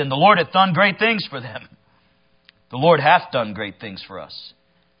heathen, the Lord hath done great things for them. The Lord hath done great things for us,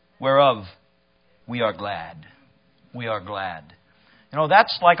 whereof we are glad. We are glad. You know,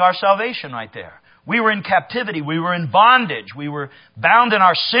 that's like our salvation right there. We were in captivity. We were in bondage. We were bound in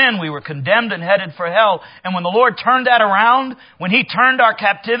our sin. We were condemned and headed for hell. And when the Lord turned that around, when He turned our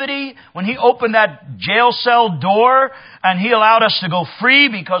captivity, when He opened that jail cell door and He allowed us to go free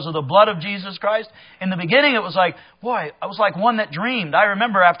because of the blood of Jesus Christ, in the beginning it was like, boy, I was like one that dreamed. I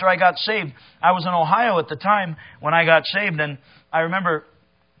remember after I got saved, I was in Ohio at the time when I got saved, and I remember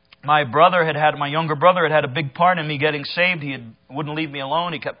my younger brother had a big part in me getting saved. He wouldn't leave me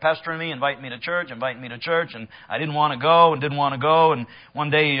alone. He kept pestering me, inviting me to church, and I didn't want to go. And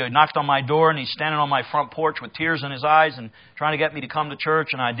one day he knocked on my door, and he's standing on my front porch with tears in his eyes and trying to get me to come to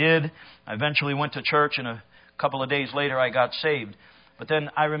church, and I did. I eventually went to church, and a couple of days later I got saved. But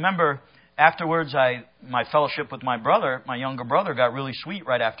then I remember afterwards, my fellowship with my younger brother, got really sweet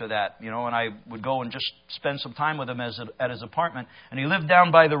right after that, and I would go and just spend some time with him at his apartment. And he lived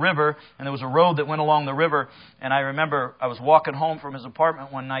down by the river, and there was a road that went along the river. And I remember I was walking home from his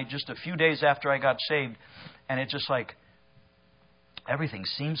apartment one night, just a few days after I got saved, and it's just like everything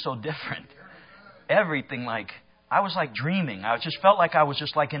seemed so different. Everything like I was like dreaming. I just felt like I was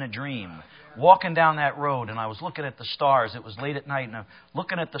just like in a dream. Walking down that road, and I was looking at the stars. It was late at night, and I'm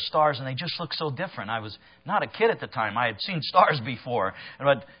looking at the stars, and they just looked so different. I was not a kid at the time. I had seen stars before,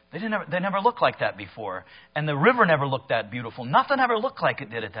 but they never looked like that before. And the river never looked that beautiful. Nothing ever looked like it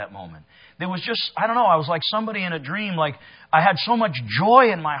did at that moment. There was just, I don't know, I was like somebody in a dream. Like I had so much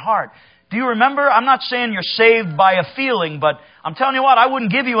joy in my heart. Do you remember? I'm not saying you're saved by a feeling, but I'm telling you what, I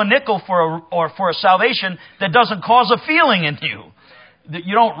wouldn't give you a nickel for a salvation that doesn't cause a feeling in you. That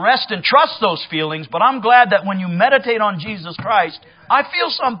you don't rest and trust those feelings, but I'm glad that when you meditate on Jesus Christ, I feel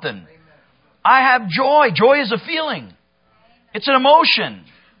something. I have joy. Joy is a feeling. It's an emotion.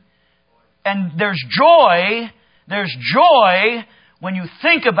 And there's joy when you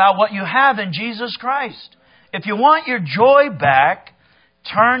think about what you have in Jesus Christ. If you want your joy back,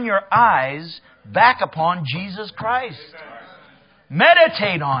 turn your eyes back upon Jesus Christ.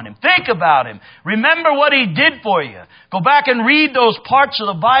 Meditate on Him. Think about Him. Remember what He did for you. Go back and read those parts of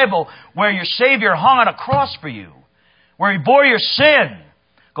the Bible where your Savior hung on a cross for you, where He bore your sin.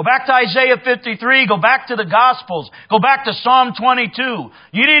 Go back to Isaiah 53. Go back to the Gospels. Go back to Psalm 22.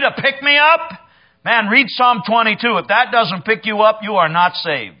 You need a pick-me-up? Man, read Psalm 22. If that doesn't pick you up, you are not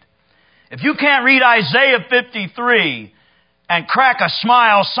saved. If you can't read Isaiah 53 and crack a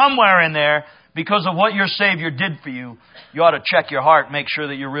smile somewhere in there, because of what your Savior did for you, you ought to check your heart, make sure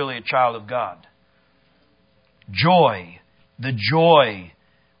that you're really a child of God. Joy. The joy.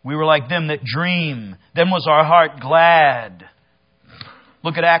 We were like them that dream. Then was our heart glad.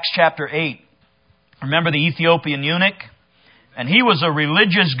 Look at Acts chapter 8. Remember the Ethiopian eunuch? And he was a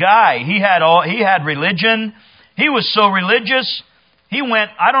religious guy. He had religion. He was so religious. He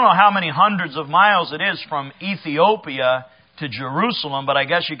went, I don't know how many hundreds of miles it is from Ethiopia to Jerusalem, but I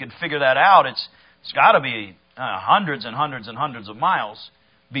guess you could figure that out. It's got to be hundreds and hundreds and hundreds of miles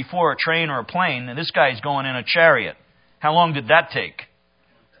before a train or a plane. And this guy's going in a chariot. How long did that take?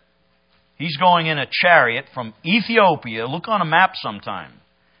 He's going in a chariot from Ethiopia. Look on a map sometime.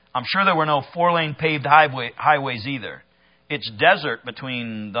 I'm sure there were no 4-lane paved highways either. It's desert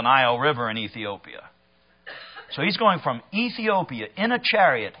between the Nile River and Ethiopia. So he's going from Ethiopia in a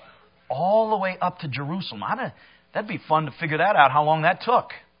chariot all the way up to Jerusalem. That'd be fun to figure that out, how long that took.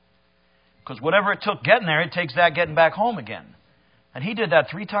 Because whatever it took getting there, it takes that getting back home again. And he did that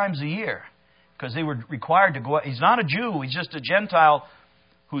 3 times a year. Because they were required to go. He's not a Jew. He's just a Gentile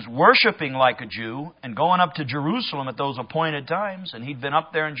who's worshiping like a Jew and going up to Jerusalem at those appointed times. And he'd been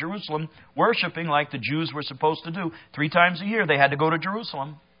up there in Jerusalem worshiping like the Jews were supposed to do. 3 times a year they had to go to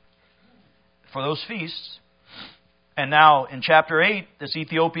Jerusalem for those feasts. And now in chapter 8, this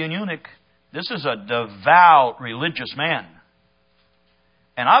Ethiopian eunuch, this is a devout religious man.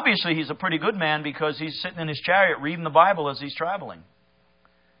 And obviously he's a pretty good man because he's sitting in his chariot reading the Bible as he's traveling.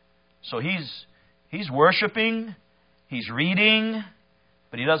 So he's worshiping, he's reading,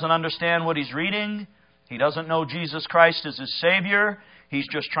 but he doesn't understand what he's reading. He doesn't know Jesus Christ as his Savior. He's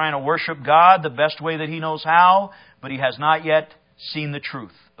just trying to worship God the best way that he knows how, but he has not yet seen the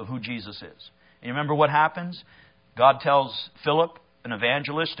truth of who Jesus is. And you remember what happens? God tells Philip, an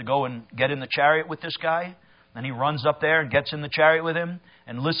evangelist, to go and get in the chariot with this guy. Then he runs up there and gets in the chariot with him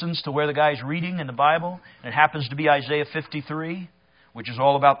and listens to where the guy's reading in the Bible. And it happens to be Isaiah 53, which is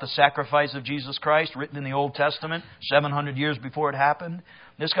all about the sacrifice of Jesus Christ, written in the Old Testament, 700 years before it happened.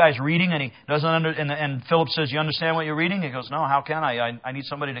 This guy's reading and he doesn't and Philip says, "You understand what you're reading?" He goes, "No, how can I? I need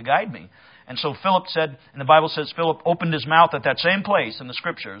somebody to guide me." And so Philip said, and the Bible says Philip opened his mouth at that same place in the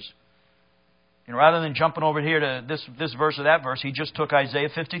Scriptures. And rather than jumping over here to this verse or that verse, he just took Isaiah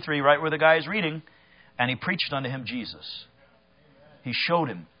 53, right where the guy is reading, and he preached unto him Jesus. He showed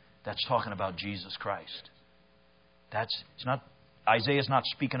him that's talking about Jesus Christ. Isaiah's not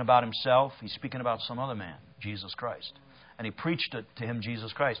speaking about himself. He's speaking about some other man, Jesus Christ. And he preached to him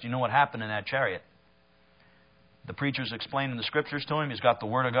Jesus Christ. You know what happened in that chariot? The preacher's explaining the Scriptures to him. He's got the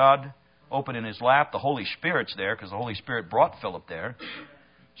Word of God open in his lap. The Holy Spirit's there because the Holy Spirit brought Philip there.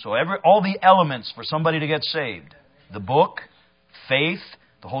 So all the elements for somebody to get saved, the book, faith,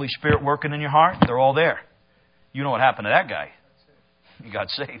 the Holy Spirit working in your heart, they're all there. You know what happened to that guy? He got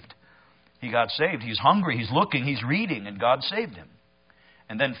saved. He got saved. He's hungry. He's looking. He's reading. And God saved him.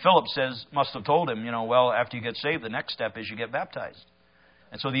 And then Philip must have told him, well, after you get saved, the next step is you get baptized.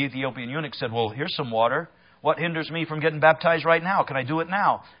 And so the Ethiopian eunuch said, well, here's some water. What hinders me from getting baptized right now? Can I do it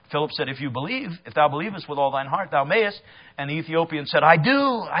now? Philip said, if thou believest with all thine heart, thou mayest. And the Ethiopian said, I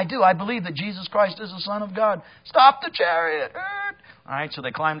do. I believe that Jesus Christ is the Son of God. Stop the chariot. All right, so they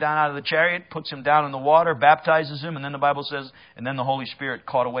climb down out of the chariot, puts him down in the water, baptizes him, and then the Bible says, and then the Holy Spirit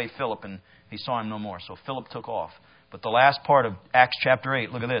caught away Philip, and he saw him no more. So Philip took off. But the last part of Acts chapter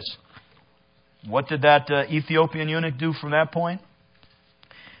 8, look at this. What did that Ethiopian eunuch do from that point?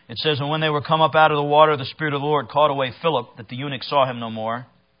 It says, and when they were come up out of the water, the Spirit of the Lord caught away Philip, that the eunuch saw him no more.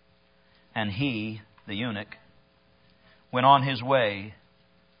 And he, the eunuch, went on his way.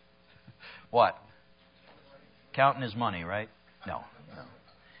 What? Counting his money, right? No.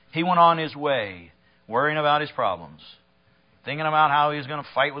 He went on his way, worrying about his problems, thinking about how he was going to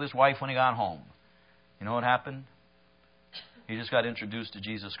fight with his wife when he got home. You know what happened? He just got introduced to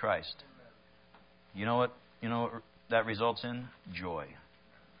Jesus Christ. You know what that results in? Joy.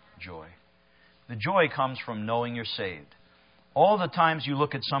 Joy. The joy comes from knowing you're saved. All the times you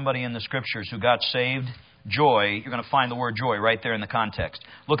look at somebody in the Scriptures who got saved, joy, you're going to find the word joy right there in the context.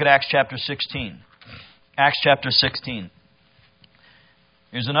 Look at Acts chapter 16. Acts chapter 16.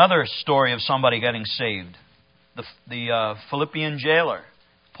 Here's another story of somebody getting saved. The Philippian jailer.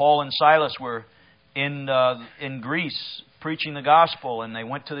 Paul and Silas were in Greece preaching the gospel, and they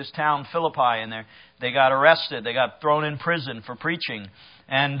went to this town Philippi, and they got arrested. They got thrown in prison for preaching.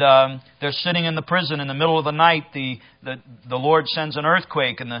 And they're sitting in the prison in the middle of the night. The Lord sends an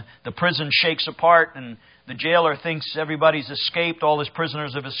earthquake, and the prison shakes apart, and the jailer thinks everybody's escaped. All his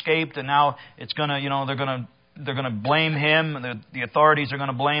prisoners have escaped, and now it's going to, they're going to blame him. The authorities are going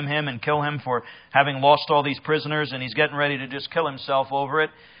to blame him and kill him for having lost all these prisoners, and he's getting ready to just kill himself over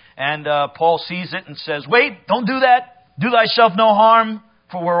it. And Paul sees it and says, wait, don't do that. Do thyself no harm,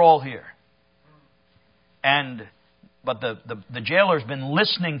 for we're all here. But the jailer's been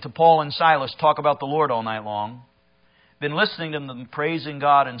listening to Paul and Silas talk about the Lord all night long. Been listening to them praising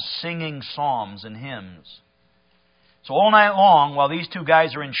God and singing psalms and hymns. So all night long, while these two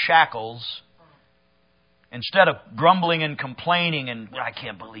guys are in shackles, instead of grumbling and complaining and, I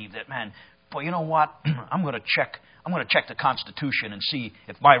can't believe that, man, boy, you know what? I'm going to check the Constitution and see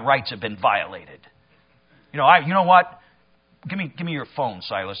if my rights have been violated. You know what? Give me your phone,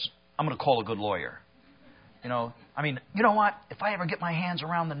 Silas. I'm going to call a good lawyer. You know what? If I ever get my hands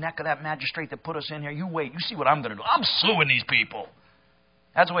around the neck of that magistrate that put us in here, you wait. You see what I'm going to do. I'm suing these people.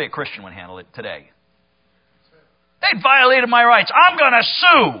 That's the way a Christian would handle it today. They violated my rights. I'm going to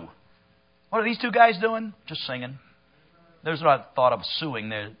sue. What are these two guys doing? Just singing. There's not thought of suing.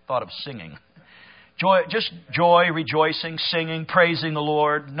 There's thought of singing. Joy, rejoicing, singing, praising the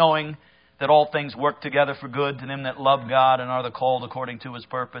Lord, knowing that all things work together for good to them that love God and are the called according to His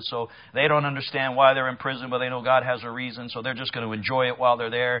purpose. So they don't understand why they're in prison, but they know God has a reason. So they're just going to enjoy it while they're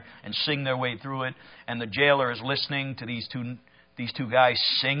there and sing their way through it. And the jailer is listening to these two guys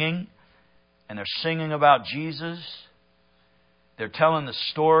singing. And they're singing about Jesus. They're telling the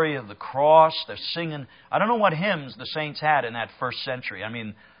story of the cross. They're singing. I don't know what hymns the saints had in that first century. I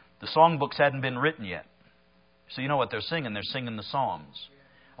mean, the songbooks hadn't been written yet. So you know what they're singing? They're singing the Psalms.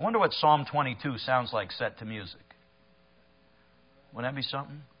 I wonder what Psalm 22 sounds like set to music. Wouldn't that be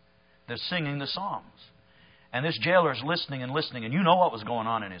something? They're singing the Psalms. And this jailer is listening and listening, and you know what was going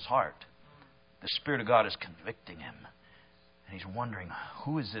on in his heart. The Spirit of God is convicting him. And he's wondering,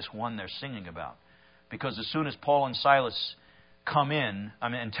 who is this one they're singing about? Because as soon as Paul and Silas come in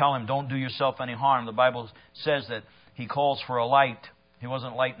and tell him, don't do yourself any harm, the Bible says that he calls for a light. He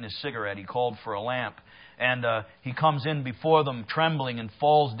wasn't lighting his cigarette. He called for a lamp. And he comes in before them trembling and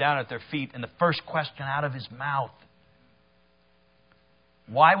falls down at their feet. And the first question out of his mouth,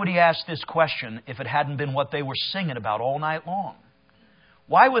 why would he ask this question if it hadn't been what they were singing about all night long?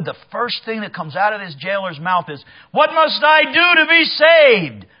 Why would the first thing that comes out of this jailer's mouth is, what must I do to be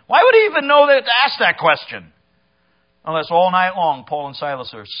saved? Why would he even know that to ask that question? Unless all night long Paul and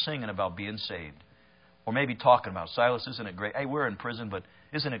Silas are singing about being saved. Or maybe talking about, Silas, isn't it great? Hey, we're in prison, but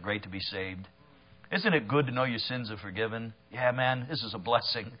isn't it great to be saved? Isn't it good to know your sins are forgiven? Yeah, man, this is a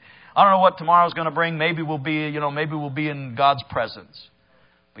blessing. I don't know what tomorrow's going to bring. Maybe we'll be in God's presence.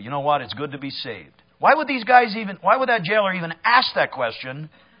 But you know what? It's good to be saved. Why would that jailer even ask that question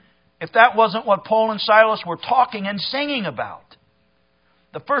if that wasn't what Paul and Silas were talking and singing about?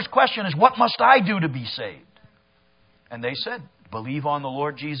 The first question is, what must I do to be saved? And they said, believe on the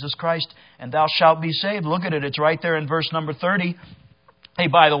Lord Jesus Christ and thou shalt be saved. Look at it. It's right there in verse number 30. Hey,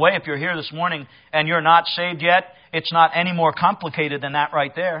 by the way, if you're here this morning and you're not saved yet, it's not any more complicated than that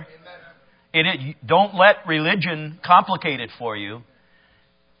right there. Don't let religion complicate it for you.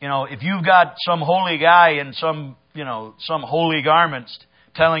 You know, if you've got some holy guy in some holy garments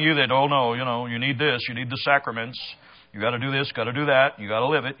telling you that, oh no, you need this, you need the sacraments, you got to do this, got to do that, you got to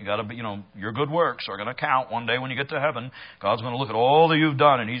live it, you got to be, your good works are going to count one day when you get to heaven. God's going to look at all that you've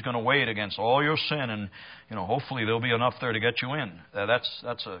done and He's going to weigh it against all your sin, and hopefully there'll be enough there to get you in.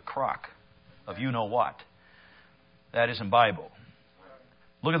 That's a crock of you know what. That isn't Bible.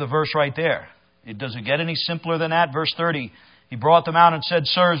 Look at the verse right there. Does it get any simpler than that? Verse 30. He brought them out and said,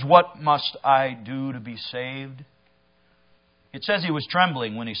 Sirs, what must I do to be saved? It says he was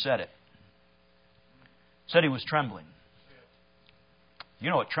trembling when he said it. It said he was trembling. You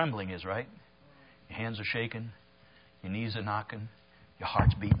know what trembling is, right? Your hands are shaking. Your knees are knocking. Your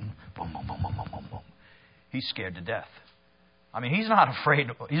heart's beating. Boom, boom, boom, boom, boom, boom, boom. He's scared to death. I mean, he's not afraid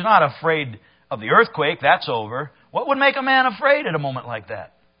of the earthquake. That's over. What would make a man afraid at a moment like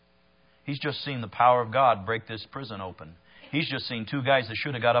that? He's just seen the power of God break this prison open. He's just seen two guys that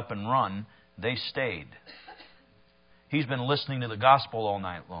should have got up and run. They stayed. He's been listening to the gospel all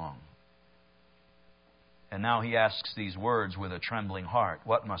night long. And now he asks these words with a trembling heart.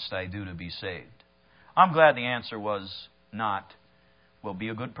 What must I do to be saved? I'm glad the answer was not, well, be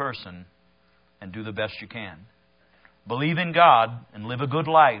a good person and do the best you can. Believe in God and live a good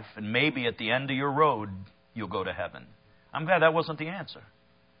life, and maybe at the end of your road, you'll go to heaven. I'm glad that wasn't the answer.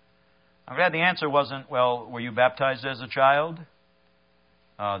 I'm glad the answer wasn't, well, were you baptized as a child?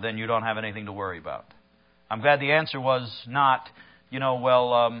 Then you don't have anything to worry about. I'm glad the answer was not,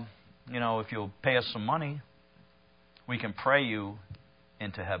 if you'll pay us some money, we can pray you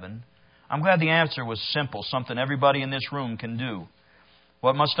into heaven. I'm glad the answer was simple, something everybody in this room can do.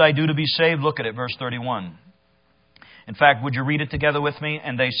 What must I do to be saved? Look at it, verse 31. In fact, would you read it together with me?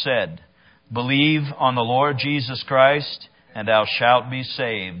 And they said, Believe on the Lord Jesus Christ, and thou shalt be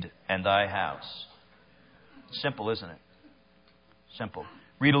saved, and thy house. Simple, isn't it? Simple.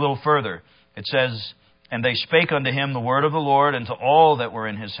 Read a little further. It says, And they spake unto him the word of the Lord, and to all that were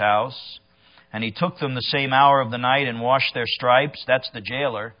in his house. And he took them the same hour of the night, and washed their stripes. That's the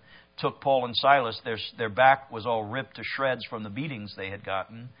jailer. Took Paul and Silas. Their back was all ripped to shreds from the beatings they had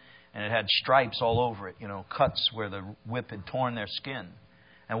gotten. And it had stripes all over it, cuts where the whip had torn their skin.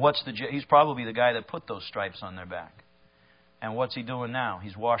 And he's probably the guy that put those stripes on their back. And what's he doing now?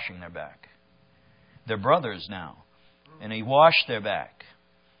 He's washing their back. They're brothers now. And he washed their back,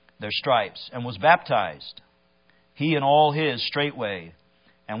 their stripes, and was baptized, he and all his straightway.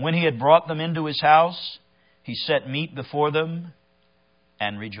 And when he had brought them into his house, he set meat before them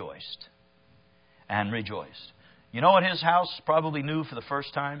and rejoiced. And rejoiced. You know what his house probably knew for the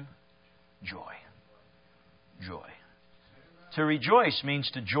first time? Joy. Joy. To rejoice means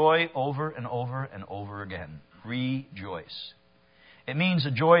to joy over and over and over again. Rejoice. It means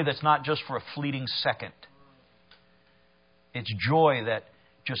a joy that's not just for a fleeting second. It's joy that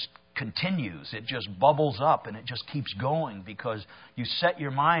just continues. It just bubbles up and it just keeps going because you set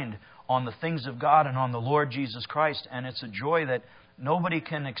your mind on the things of God and on the Lord Jesus Christ. And it's a joy that nobody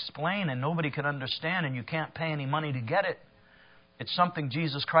can explain and nobody can understand, and you can't pay any money to get it. It's something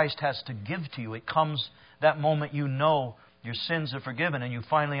Jesus Christ has to give to you. It comes that moment you know your sins are forgiven and you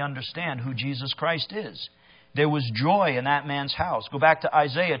finally understand who Jesus Christ is. There was joy in that man's house. Go back to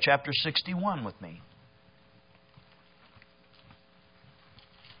Isaiah chapter 61 with me.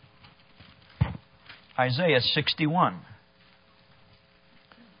 Isaiah 61.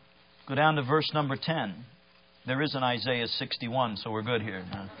 Go down to verse number 10. There is an Isaiah 61, so we're good here.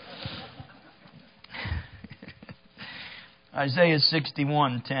 Isaiah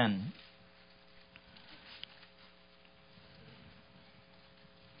 61:10.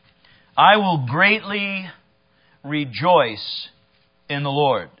 I will greatly rejoice in the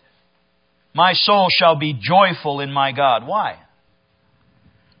Lord. My soul shall be joyful in my God. Why?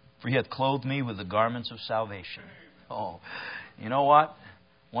 For he hath clothed me with the garments of salvation. Oh, you know what?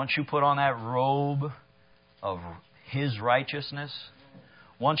 Once you put on that robe of his righteousness,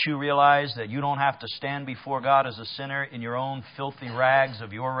 once you realize that you don't have to stand before God as a sinner in your own filthy rags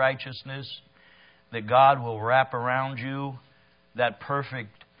of your righteousness, that God will wrap around you that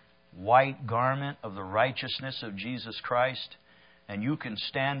perfect white garment of the righteousness of Jesus Christ, and you can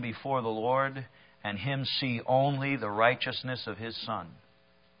stand before the Lord and Him see only the righteousness of His Son.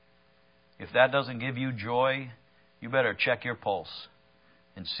 If that doesn't give you joy, you better check your pulse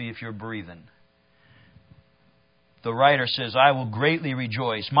and see if you're breathing. The writer says, I will greatly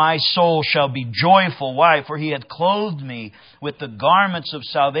rejoice. My soul shall be joyful. Why? For He hath clothed me with the garments of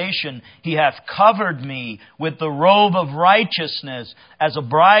salvation. He hath covered me with the robe of righteousness. As a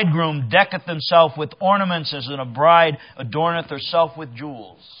bridegroom decketh himself with ornaments, as a bride adorneth herself with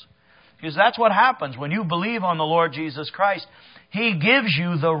jewels. Because that's what happens when you believe on the Lord Jesus Christ. He gives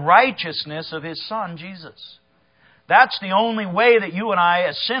you the righteousness of His Son, Jesus. That's the only way that you and I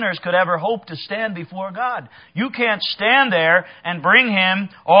as sinners could ever hope to stand before God. You can't stand there and bring Him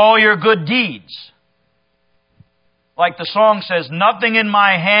all your good deeds. Like the song says, nothing in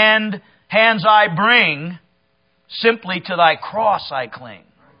my hands I bring, simply to Thy cross I cling.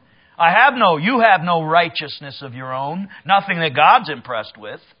 You have no righteousness of your own, nothing that God's impressed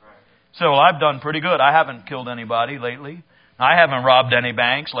with. So, well, I've done pretty good. I haven't killed anybody lately. I haven't robbed any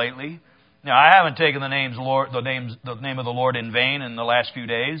banks lately. I haven't taken the name of the Lord in vain in the last few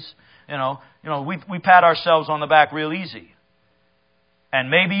days. We pat ourselves on the back real easy. And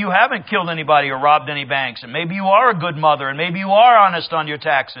maybe you haven't killed anybody or robbed any banks. And maybe you are a good mother. And maybe you are honest on your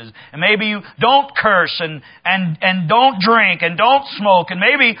taxes. And maybe you don't curse and don't drink and don't smoke. And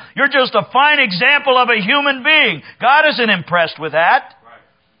maybe you're just a fine example of a human being. God isn't impressed with that.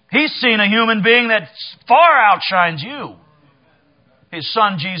 He's seen a human being that far outshines you. His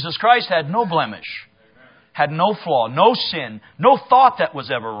Son, Jesus Christ, had no blemish, had no flaw, no sin, no thought that was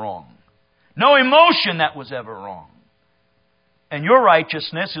ever wrong, no emotion that was ever wrong. And your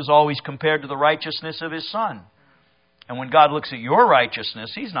righteousness is always compared to the righteousness of His Son. And when God looks at your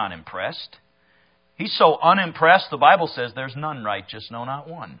righteousness, He's not impressed. He's so unimpressed, the Bible says there's none righteous, no, not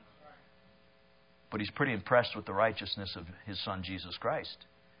one. But He's pretty impressed with the righteousness of His Son, Jesus Christ.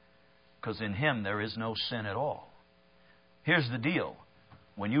 Because in Him there is no sin at all. Here's the deal.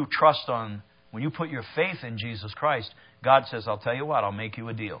 When you put your faith in Jesus Christ, God says, I'll tell you what, I'll make you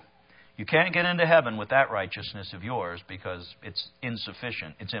a deal. You can't get into heaven with that righteousness of yours because it's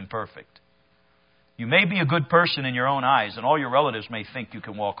insufficient. It's imperfect. You may be a good person in your own eyes, and all your relatives may think you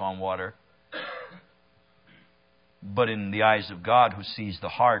can walk on water. But in the eyes of God, who sees the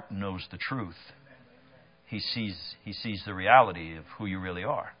heart and knows the truth, He sees the reality of who you really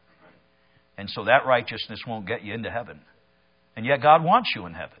are. And so that righteousness won't get you into heaven. And yet God wants you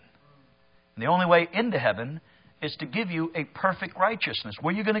in heaven. And the only way into heaven is to give you a perfect righteousness.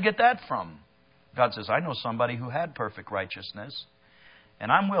 Where are you going to get that from? God says, I know somebody who had perfect righteousness.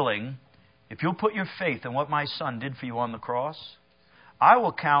 And I'm willing, if you'll put your faith in what my Son did for you on the cross, I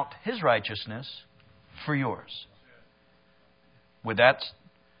will count His righteousness for yours. Would that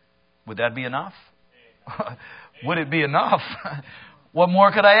be enough? Would it be enough? What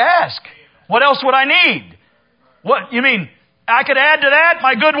more could I ask? What else would I need? What, you mean, I could add to that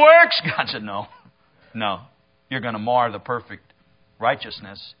my good works? God said, no. No. You're going to mar the perfect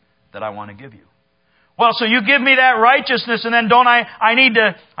righteousness that I want to give you. Well, so you give me that righteousness and then don't I need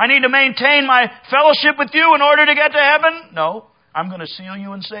to maintain my fellowship with you in order to get to heaven? No. I'm going to seal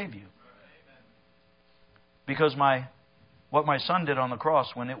you and save you. Because what my Son did on the cross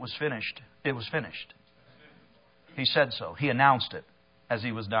when it was finished, it was finished. He said so. He announced it as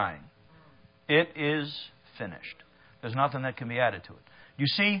He was dying. It is finished. There's nothing that can be added to it. You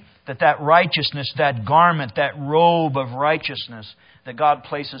see that righteousness, that garment, that robe of righteousness that God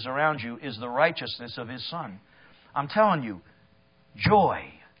places around you is the righteousness of His Son. I'm telling you, joy.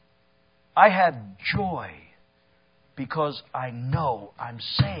 I have joy because I know I'm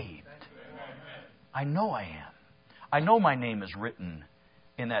saved. I know I am. I know my name is written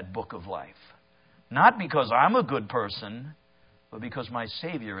in that book of life. Not because I'm a good person, but because my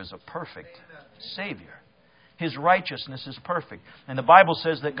Savior is a perfect Savior. His righteousness is perfect. And the Bible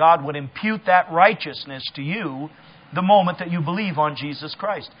says that God would impute that righteousness to you the moment that you believe on Jesus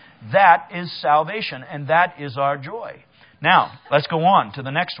Christ. That is salvation, and that is our joy. Now, let's go on to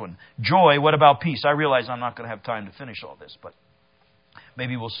the next one. Joy, what about peace? I realize I'm not going to have time to finish all this, but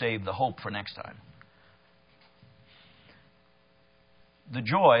maybe we'll save the hope for next time. The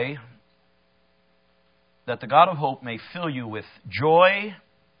joy, that the God of hope may fill you with joy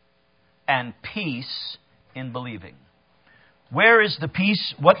and peace in believing. Where is the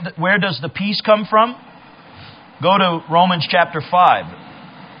peace? Where does the peace come from? Go to Romans chapter 5.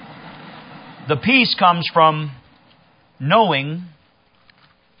 The peace comes from knowing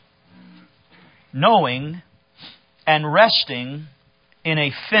and resting in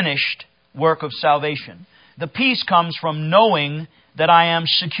a finished work of salvation. The peace comes from knowing that I am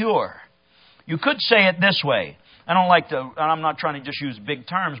secure. You could say it this way. I'm not trying to just use big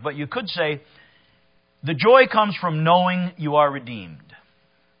terms, but you could say, the joy comes from knowing you are redeemed.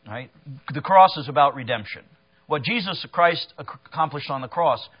 Right? The cross is about redemption. What Jesus Christ accomplished on the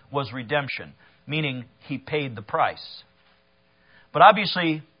cross was redemption, meaning He paid the price. But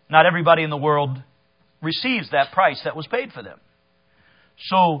obviously, not everybody in the world receives that price that was paid for them.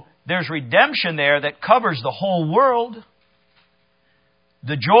 So there's redemption there that covers the whole world.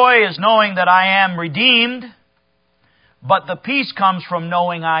 The joy is knowing that I am redeemed, but the peace comes from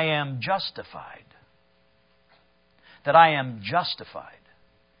knowing I am justified. That I am justified.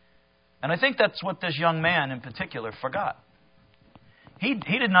 And I think that's what this young man in particular forgot. He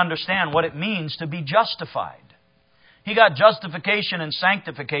didn't understand what it means to be justified. He got justification and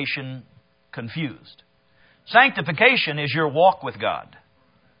sanctification confused. Sanctification is your walk with God.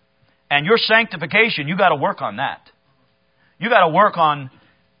 And your sanctification, you got to work on that. You got to work on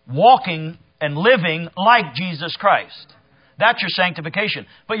walking and living like Jesus Christ. That's your sanctification.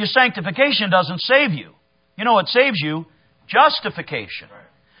 But your sanctification doesn't save you. You know what saves you? Justification.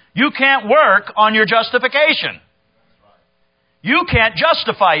 You can't work on your justification. You can't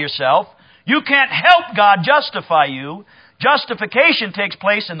justify yourself. You can't help God justify you. Justification takes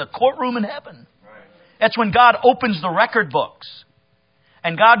place in the courtroom in heaven. That's when God opens the record books.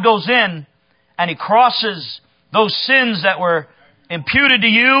 And God goes in and He crosses those sins that were imputed to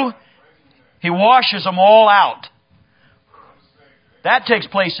you. He washes them all out. That takes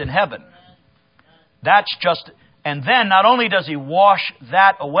place in heaven. That's just... And then not only does He wash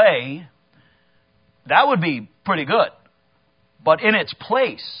that away, that would be pretty good. But in its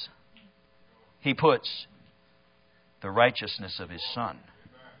place, He puts the righteousness of His Son.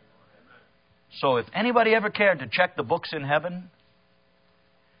 So if anybody ever cared to check the books in heaven,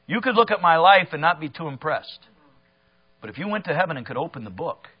 you could look at my life and not be too impressed. But if you went to heaven and could open the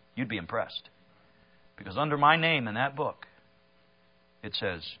book, you'd be impressed. Because under my name in that book, it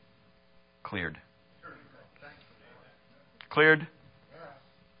says, cleared. Cleared.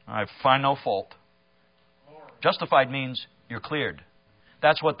 I find no fault. Justified means you're cleared.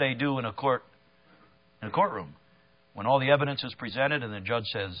 That's what they do in a courtroom. When all the evidence is presented and the judge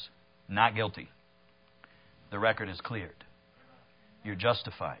says, not guilty, the record is cleared. You're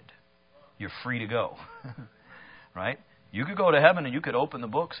justified. You're free to go. Right? You could go to heaven and you could open the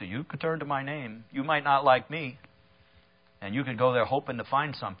books and you could turn to my name. You might not like me. And you could go there hoping to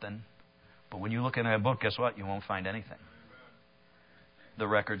find something. But when you look in that book, guess what? You won't find anything. The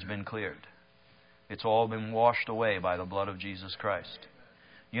record's been cleared. It's all been washed away by the blood of Jesus Christ.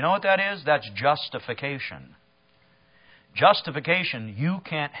 You know what that is? That's justification. Justification, you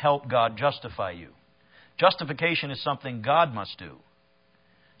can't help God justify you. Justification is something God must do.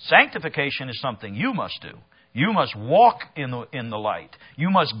 Sanctification is something you must do. You must walk in the light. You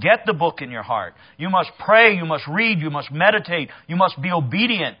must get the book in your heart. You must pray. You must read. You must meditate. You must be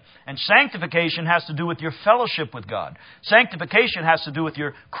obedient. And sanctification has to do with your fellowship with God. Sanctification has to do with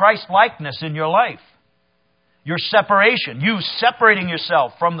your Christ-likeness in your life. Your separation. You separating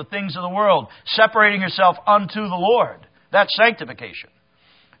yourself from the things of the world. Separating yourself unto the Lord. That's sanctification.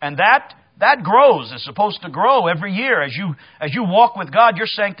 And that grows. It's supposed to grow every year. As you walk with God, you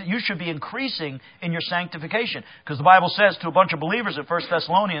should be increasing in your sanctification. Because the Bible says to a bunch of believers in 1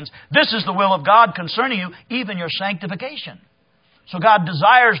 Thessalonians, this is the will of God concerning you, even your sanctification. So God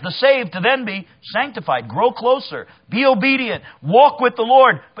desires the saved to then be sanctified. Grow closer. Be obedient. Walk with the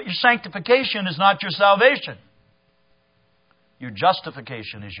Lord. But your sanctification is not your salvation. Your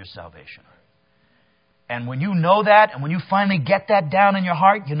justification is your salvation. And when you know that, and when you finally get that down in your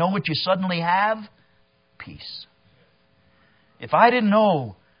heart, you know what you suddenly have? Peace. If I didn't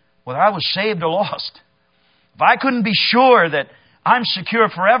know whether I was saved or lost, if I couldn't be sure that I'm secure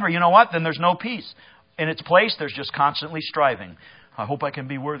forever, you know what? Then there's no peace. In its place, there's just constantly striving. I hope I can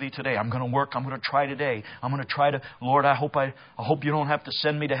be worthy today. I'm going to work. I'm going to try today. I'm going to try to, Lord, I hope you don't have to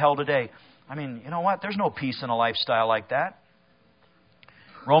send me to hell today. I mean, you know what? There's no peace in a lifestyle like that.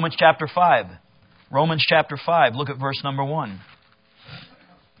 Romans chapter 5. Romans chapter 5, look at verse number 1.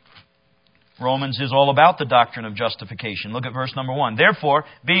 Romans is all about the doctrine of justification. Look at verse number 1. Therefore,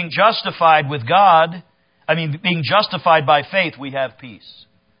 being justified by faith, we have peace.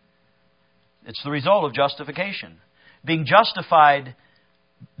 It's the result of justification.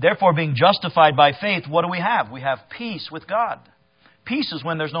 Therefore, being justified by faith, what do we have? We have peace with God. Peace is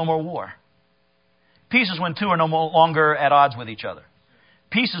when there's no more war. Peace is when two are no longer at odds with each other.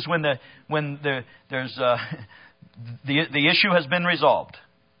 Peace is when the issue has been resolved.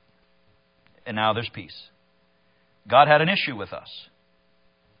 And now there's peace. God had an issue with us.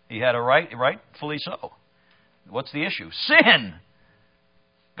 He had a rightfully so. What's the issue? Sin.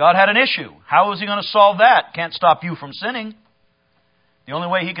 God had an issue. How is He going to solve that? Can't stop you from sinning. The only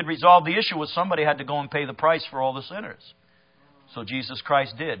way He could resolve the issue was somebody had to go and pay the price for all the sinners. So Jesus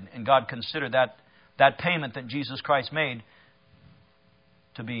Christ did. And God considered that payment that Jesus Christ made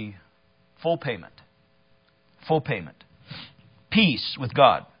to be full payment. Full payment. Peace with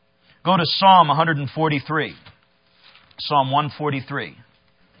God. Go to Psalm 143. Psalm 143.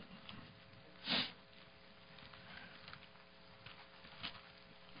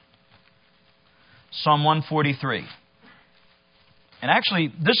 Psalm 143. And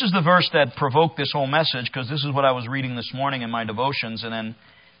actually, this is the verse that provoked this whole message, because this is what I was reading this morning in my devotions, and then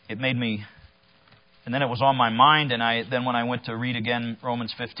it made me... And then it was on my mind, and then when I went to read again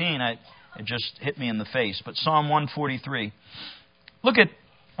Romans 15, it just hit me in the face. But Psalm 143, look at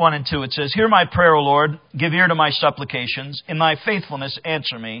 1 and 2. It says, Hear my prayer, O Lord, give ear to my supplications. In thy faithfulness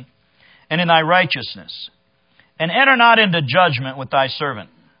answer me, and in thy righteousness. And enter not into judgment with thy servant.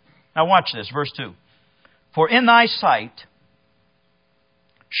 Now watch this, verse 2. For in thy sight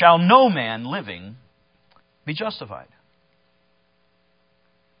shall no man living be justified.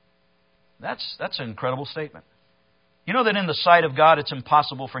 That's an incredible statement. You know that in the sight of God, it's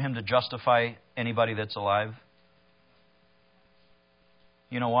impossible for Him to justify anybody that's alive?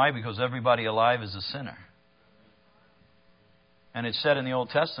 You know why? Because everybody alive is a sinner. And it's said in the Old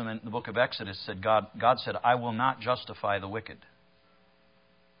Testament, in the book of Exodus, said God said, I will not justify the wicked.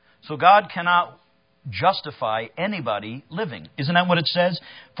 So God cannot justify anybody living. Isn't that what it says?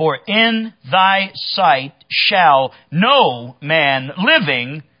 For in thy sight shall no man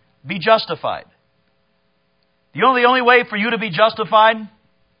living be justified. The only way for you to be justified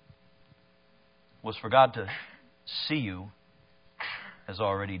was for God to see you as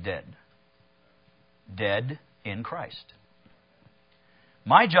already dead. Dead in Christ.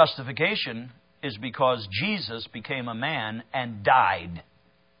 My justification is because Jesus became a man and died.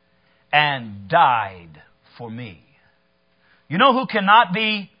 And died for me. You know who cannot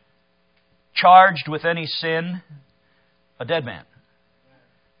be charged with any sin? A dead man.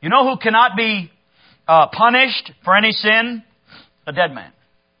 You know who cannot be punished for any sin? A dead man.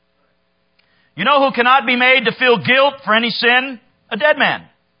 You know who cannot be made to feel guilt for any sin? A dead man.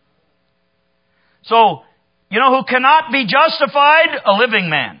 So, you know who cannot be justified? A living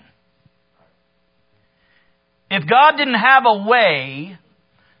man. If God didn't have a way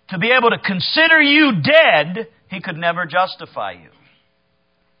to be able to consider you dead, He could never justify you.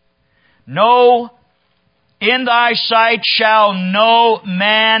 No, in thy sight shall no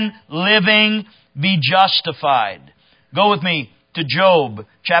man living be justified. Go with me to Job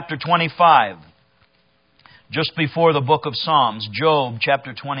chapter 25. Just before the book of Psalms, Job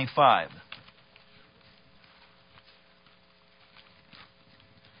chapter 25.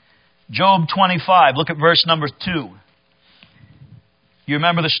 Job 25, look at verse number 2. You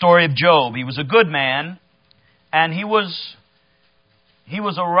remember the story of Job. He was a good man, and he was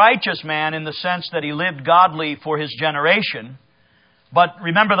a righteous man in the sense that he lived godly for his generation. But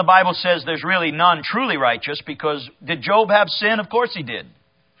remember, the Bible says there's really none truly righteous, because did Job have sin? Of course he did.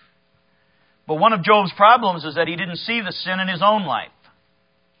 But one of Job's problems is that he didn't see the sin in his own life.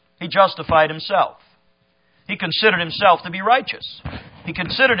 He justified himself. He considered himself to be righteous. He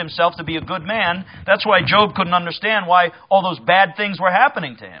considered himself to be a good man. That's why Job couldn't understand why all those bad things were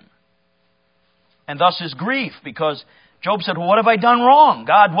happening to him. And thus his grief, because Job said, well, what have I done wrong?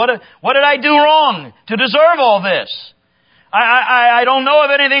 God, what did I do wrong to deserve all this? I don't know of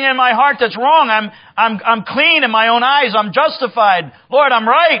anything in my heart that's wrong. I'm clean in my own eyes. I'm justified. Lord, I'm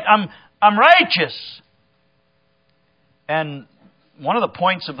right. I'm righteous. And one of the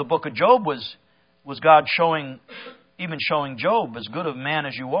points of the book of Job was God showing Job, as good a man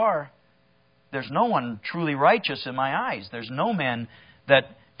as you are, there's no one truly righteous in my eyes. There's no man that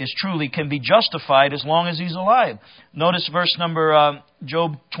can be justified as long as he's alive. Notice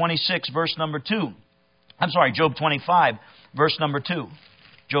Job 26, verse number 2. I'm sorry, Job 25, verse number 2.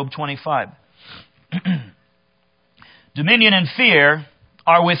 Job 25. Dominion and fear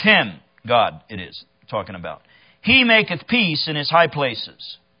are with him, God it is talking about. He maketh peace in his high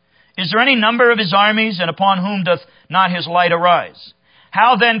places. Is there any number of his armies, and upon whom doth not his light arise?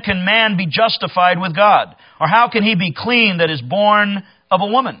 How then can man be justified with God? Or how can he be clean that is born of a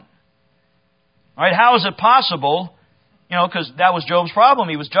woman? All right, how is it possible? Because that was Job's problem.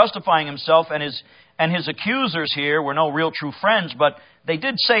 He was justifying himself, and his accusers here were no real true friends, but they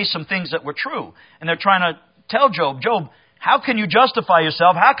did say some things that were true. And they're trying to tell Job, how can you justify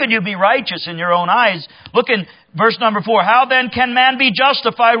yourself? How can you be righteous in your own eyes? Look in verse number 4. How then can man be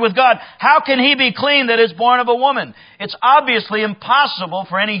justified with God? How can he be clean that is born of a woman? It's obviously impossible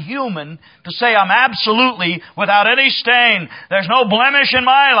for any human to say, I'm absolutely without any stain. There's no blemish in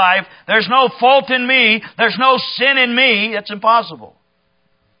my life. There's no fault in me. There's no sin in me. It's impossible.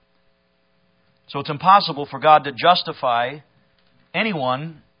 So it's impossible for God to justify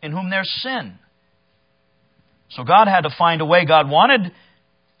anyone in whom there's sin. So God had to find a way. God wanted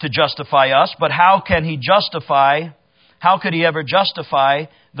to justify us, but how could He ever justify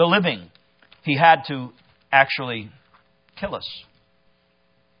the living? He had to actually kill us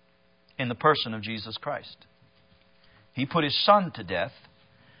in the person of Jesus Christ. He put His Son to death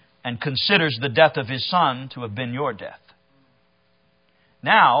and considers the death of His Son to have been your death.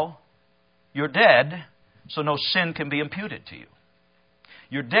 Now, you're dead, so no sin can be imputed to you.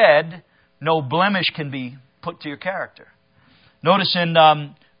 You're dead, no blemish can be put to your character. Notice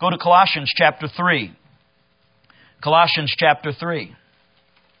go to Colossians chapter 3. Colossians chapter 3.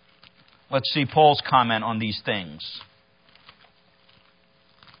 Let's see Paul's comment on these things.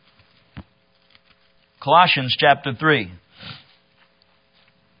 Colossians chapter 3.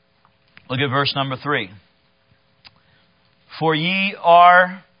 Look at verse number 3. For ye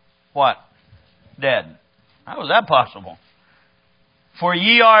are, what? Dead. How is that possible? For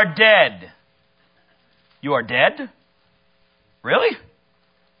ye are dead. You are dead? Really?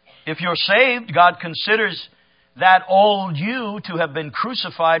 If you're saved, God considers that old you to have been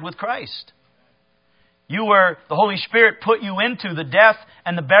crucified with Christ. The Holy Spirit put you into the death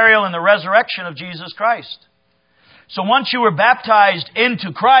and the burial and the resurrection of Jesus Christ. So once you were baptized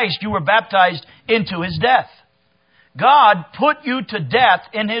into Christ, you were baptized into His death. God put you to death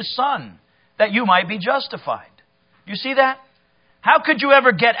in His Son, that you might be justified. You see that? How could you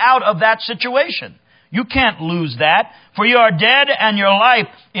ever get out of that situation? You can't lose that. For you are dead and your life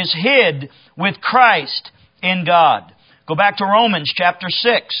is hid with Christ in God. Go back to Romans chapter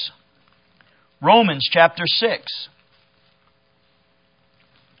 6. Romans chapter 6.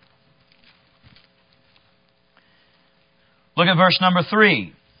 Look at verse number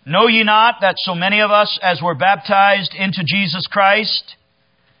 3. Know ye not that so many of us as were baptized into Jesus Christ,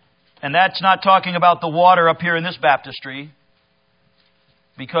 and that's not talking about the water up here in this baptistry,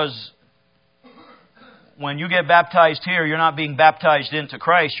 because when you get baptized here, you're not being baptized into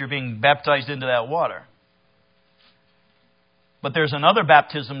Christ, you're being baptized into that water. But there's another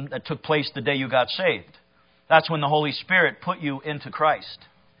baptism that took place the day you got saved. That's when the Holy Spirit put you into Christ.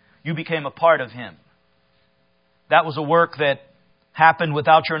 You became a part of Him. That was a work that happened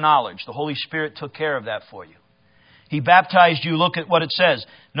without your knowledge. The Holy Spirit took care of that for you. He baptized you. Look at what it says.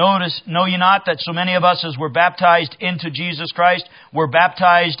 Notice, know ye not that so many of us as were baptized into Jesus Christ were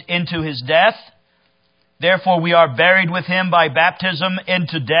baptized into His death? Therefore we are buried with Him by baptism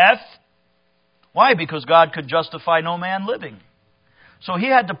into death. Why? Because God could justify no man living. So He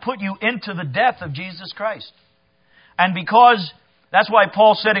had to put you into the death of Jesus Christ. And because, that's why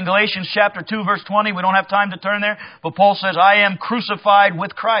Paul said in Galatians chapter 2 verse 20, we don't have time to turn there, but Paul says, I am crucified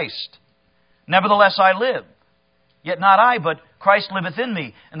with Christ. Nevertheless I live. Yet not I, but Christ liveth in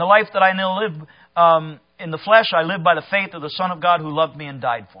me. And the life that I now live in the flesh, I live by the faith of the Son of God who loved me and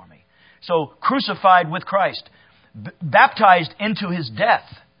died for me. So crucified with Christ. Baptized into His death.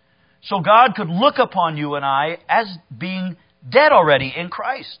 So God could look upon you and I as being dead already in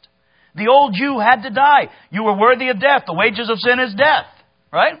Christ. The old you had to die. You were worthy of death. The wages of sin is death.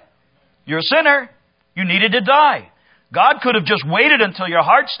 Right? You're a sinner. You needed to die. God could have just waited until your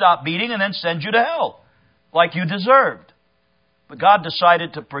heart stopped beating and then send you to hell, like you deserved. But God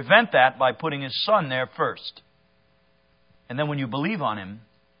decided to prevent that by putting His Son there first. And then when you believe on Him,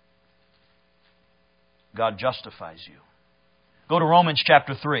 God justifies you. Go to Romans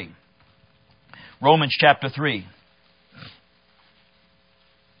chapter 3. Romans chapter 3.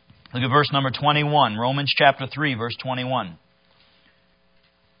 Look at verse number 21. Romans chapter 3, verse 21.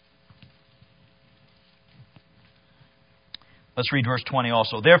 Let's read verse 20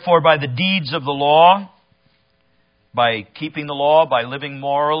 also. Therefore, by the deeds of the law, by keeping the law, by living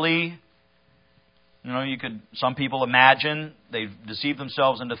morally, some people imagine, they've deceived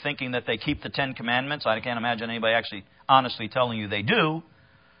themselves into thinking that they keep the Ten Commandments. I can't imagine anybody actually honestly telling you they do.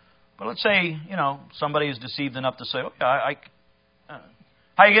 But let's say, somebody is deceived enough to say,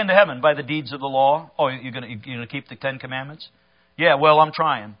 how are you getting to heaven? By the deeds of the law? Oh, you're going to keep the Ten Commandments? Yeah, well, I'm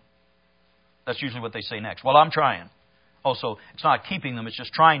trying. That's usually what they say next. Well, I'm trying. Oh, so it's not keeping them, it's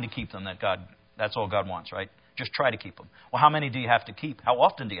just trying to keep them that's all God wants, right? Just try to keep them. Well, how many do you have to keep? How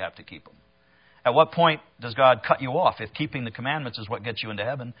often do you have to keep them? At what point does God cut you off? If keeping the commandments is what gets you into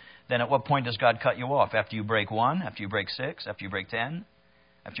heaven, then at what point does God cut you off? After you break 1? After you break 6? After you break 10?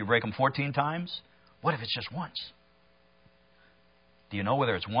 After you break them 14 times? What if it's just once? Do you know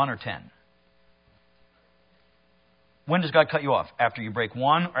whether it's 1 or 10? When does God cut you off? After you break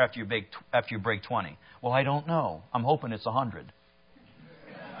 1 or after you break 20? Well, I don't know. I'm hoping it's 100.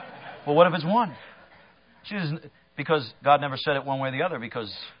 Well, what if it's 1? Because God never said it one way or the other,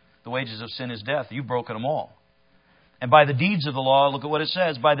 because the wages of sin is death. You've broken them all. And by the deeds of the law, look at what it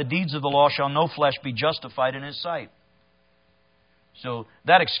says, by the deeds of the law shall no flesh be justified in His sight. So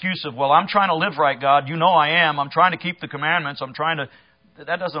that excuse of, well, I'm trying to live right, God, you know I am, I'm trying to keep the commandments,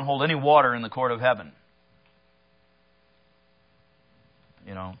 that doesn't hold any water in the court of heaven.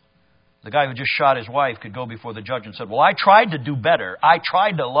 The guy who just shot his wife could go before the judge and said, well, I tried to do better. I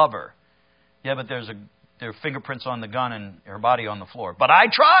tried to love her. Yeah, but there are fingerprints on the gun and her body on the floor. But I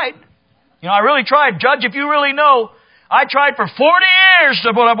tried. I really tried. Judge, if you really know, I tried for 40 years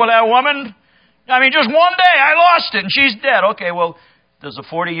to put up with that woman. Just one day I lost it and she's dead. Okay, well, does the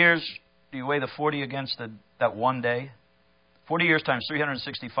 40 years, do you weigh the 40 against that one day? 40 years times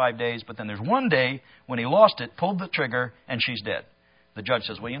 365 days, but then there's one day when he lost it, pulled the trigger, and she's dead. The judge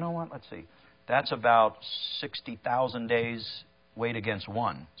says, well, you know what? Let's see. That's about 60,000 days weighed against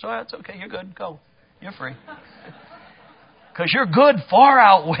one. So that's okay. You're good. Go. You're free. Because your good far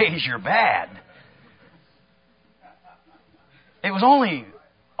outweighs your bad. It was only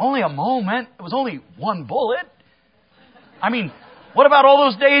a moment. It was only one bullet. I mean, what about all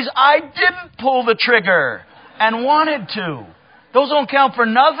those days I didn't pull the trigger and wanted to? Those don't count for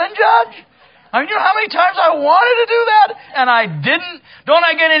nothing, Judge? I mean, you know how many times I wanted to do that and I didn't? Don't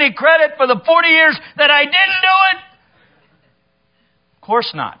I get any credit for the 40 years that I didn't do it? Of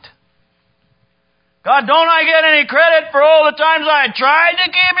course not. God, don't I get any credit for all the times I tried to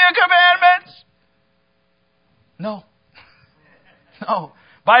keep your commandments? No. No.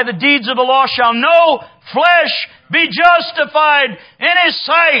 By the deeds of the law shall no flesh be justified in His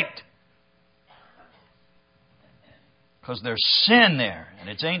sight. Because there's sin there. And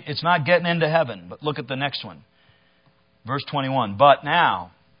it's not getting into heaven. But look at the next one. Verse 21. But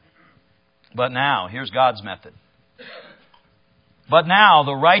now, here's God's method. But now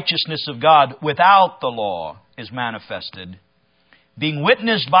the righteousness of God without the law is manifested, being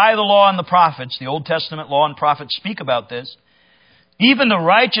witnessed by the law and the prophets. The Old Testament law and prophets speak about this. Even the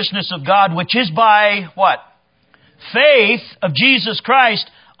righteousness of God, which is by what? Faith of Jesus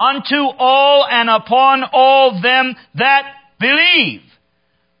Christ unto all and upon all them that believe.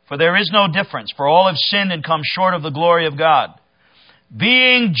 For there is no difference, for all have sinned and come short of the glory of God,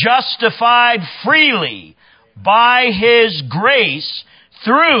 being justified freely by His grace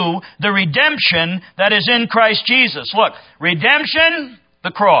through the redemption that is in Christ Jesus. Look, redemption,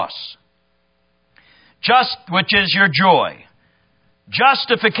 the cross, which is your joy.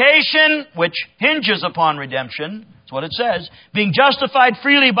 Justification, which hinges upon redemption, that's what it says, being justified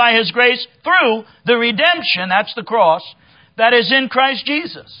freely by His grace through the redemption, that's the cross, that is in Christ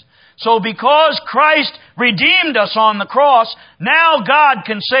Jesus. So because Christ redeemed us on the cross, now God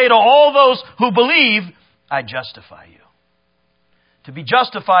can say to all those who believe, I justify you. To be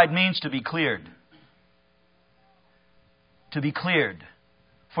justified means to be cleared. To be cleared.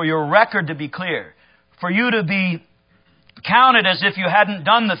 For your record to be clear. For you to be counted as if you hadn't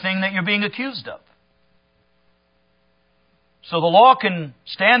done the thing that you're being accused of. So the law can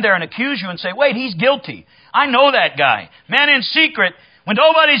stand there and accuse you and say, wait, he's guilty. I know that guy. Man, in secret, when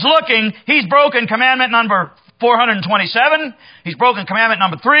nobody's looking, he's broken commandment number 427. He's broken commandment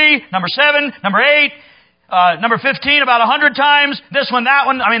number 3, number 7, number 8, number 15 about 100 times. This one, that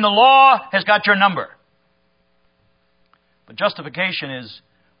one. I mean, the law has got your number. But justification is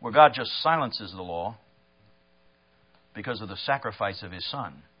where God just silences the law because of the sacrifice of His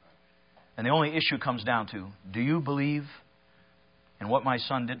Son. And the only issue comes down to, do you believe in what my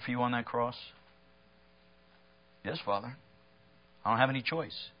Son did for you on that cross? Yes, Father. I don't have any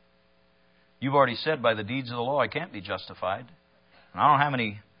choice. You've already said by the deeds of the law I can't be justified. And I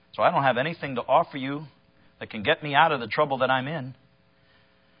don't have anything to offer you that can get me out of the trouble that I'm in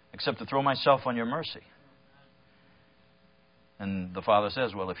except to throw myself on your mercy. And the Father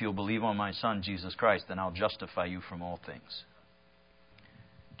says, well, if you'll believe on my Son, Jesus Christ, then I'll justify you from all things.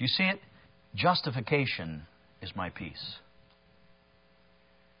 Do you see it? Justification is my peace.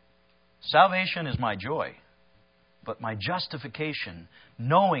 Salvation is my joy. But my justification,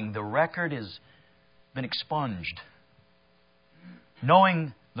 knowing the record has been expunged,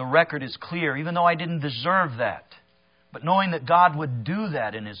 knowing the record is clear, even though I didn't deserve that, but knowing that God would do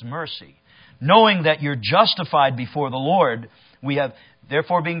that in His mercy, knowing that you're justified before the Lord, we have,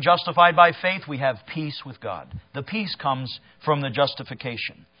 therefore being justified by faith, we have peace with God. The peace comes from the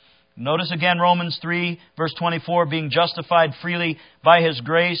justification. Notice again Romans 3, verse 24, being justified freely by His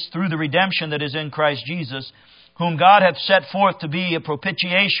grace through the redemption that is in Christ Jesus, whom God hath set forth to be a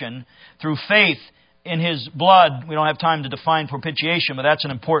propitiation through faith in His blood. We don't have time to define propitiation, but that's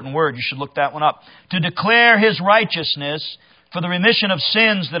an important word. You should look that one up. To declare His righteousness for the remission of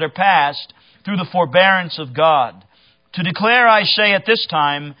sins that are past through the forbearance of God. To declare, I say at this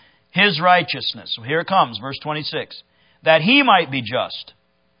time, His righteousness. So here it comes, verse 26. That He might be just.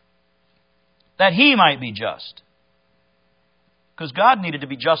 That He might be just. Because God needed to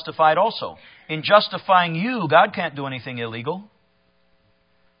be justified also. In justifying you, God can't do anything illegal.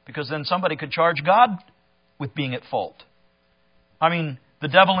 Because then somebody could charge God with being at fault. I mean, the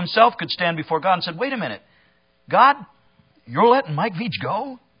devil himself could stand before God and say, wait a minute, God, you're letting Mike Veach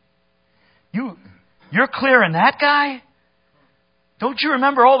go? You're clearing that guy? Don't you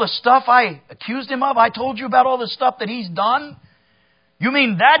remember all the stuff I accused him of? I told you about all the stuff that he's done. You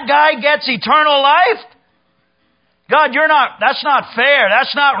mean that guy gets eternal life? God, that's not fair.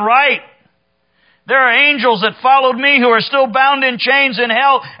 That's not right. There are angels that followed me who are still bound in chains in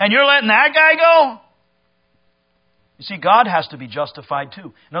hell, and you're letting that guy go? You see, God has to be justified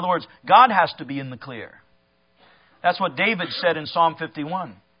too. In other words, God has to be in the clear. That's what David said in Psalm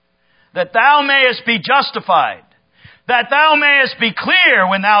 51. That thou mayest be justified. That thou mayest be clear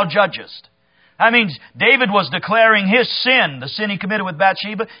when thou judgest. That means David was declaring his sin, the sin he committed with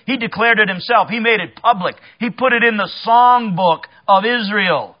Bathsheba. He declared it himself. He made it public. He put it in the songbook of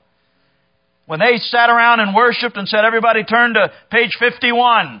Israel. When they sat around and worshiped and said, everybody turn to page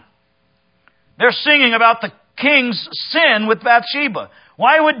 51. They're singing about the king's sin with Bathsheba.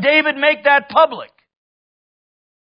 Why would David make that public?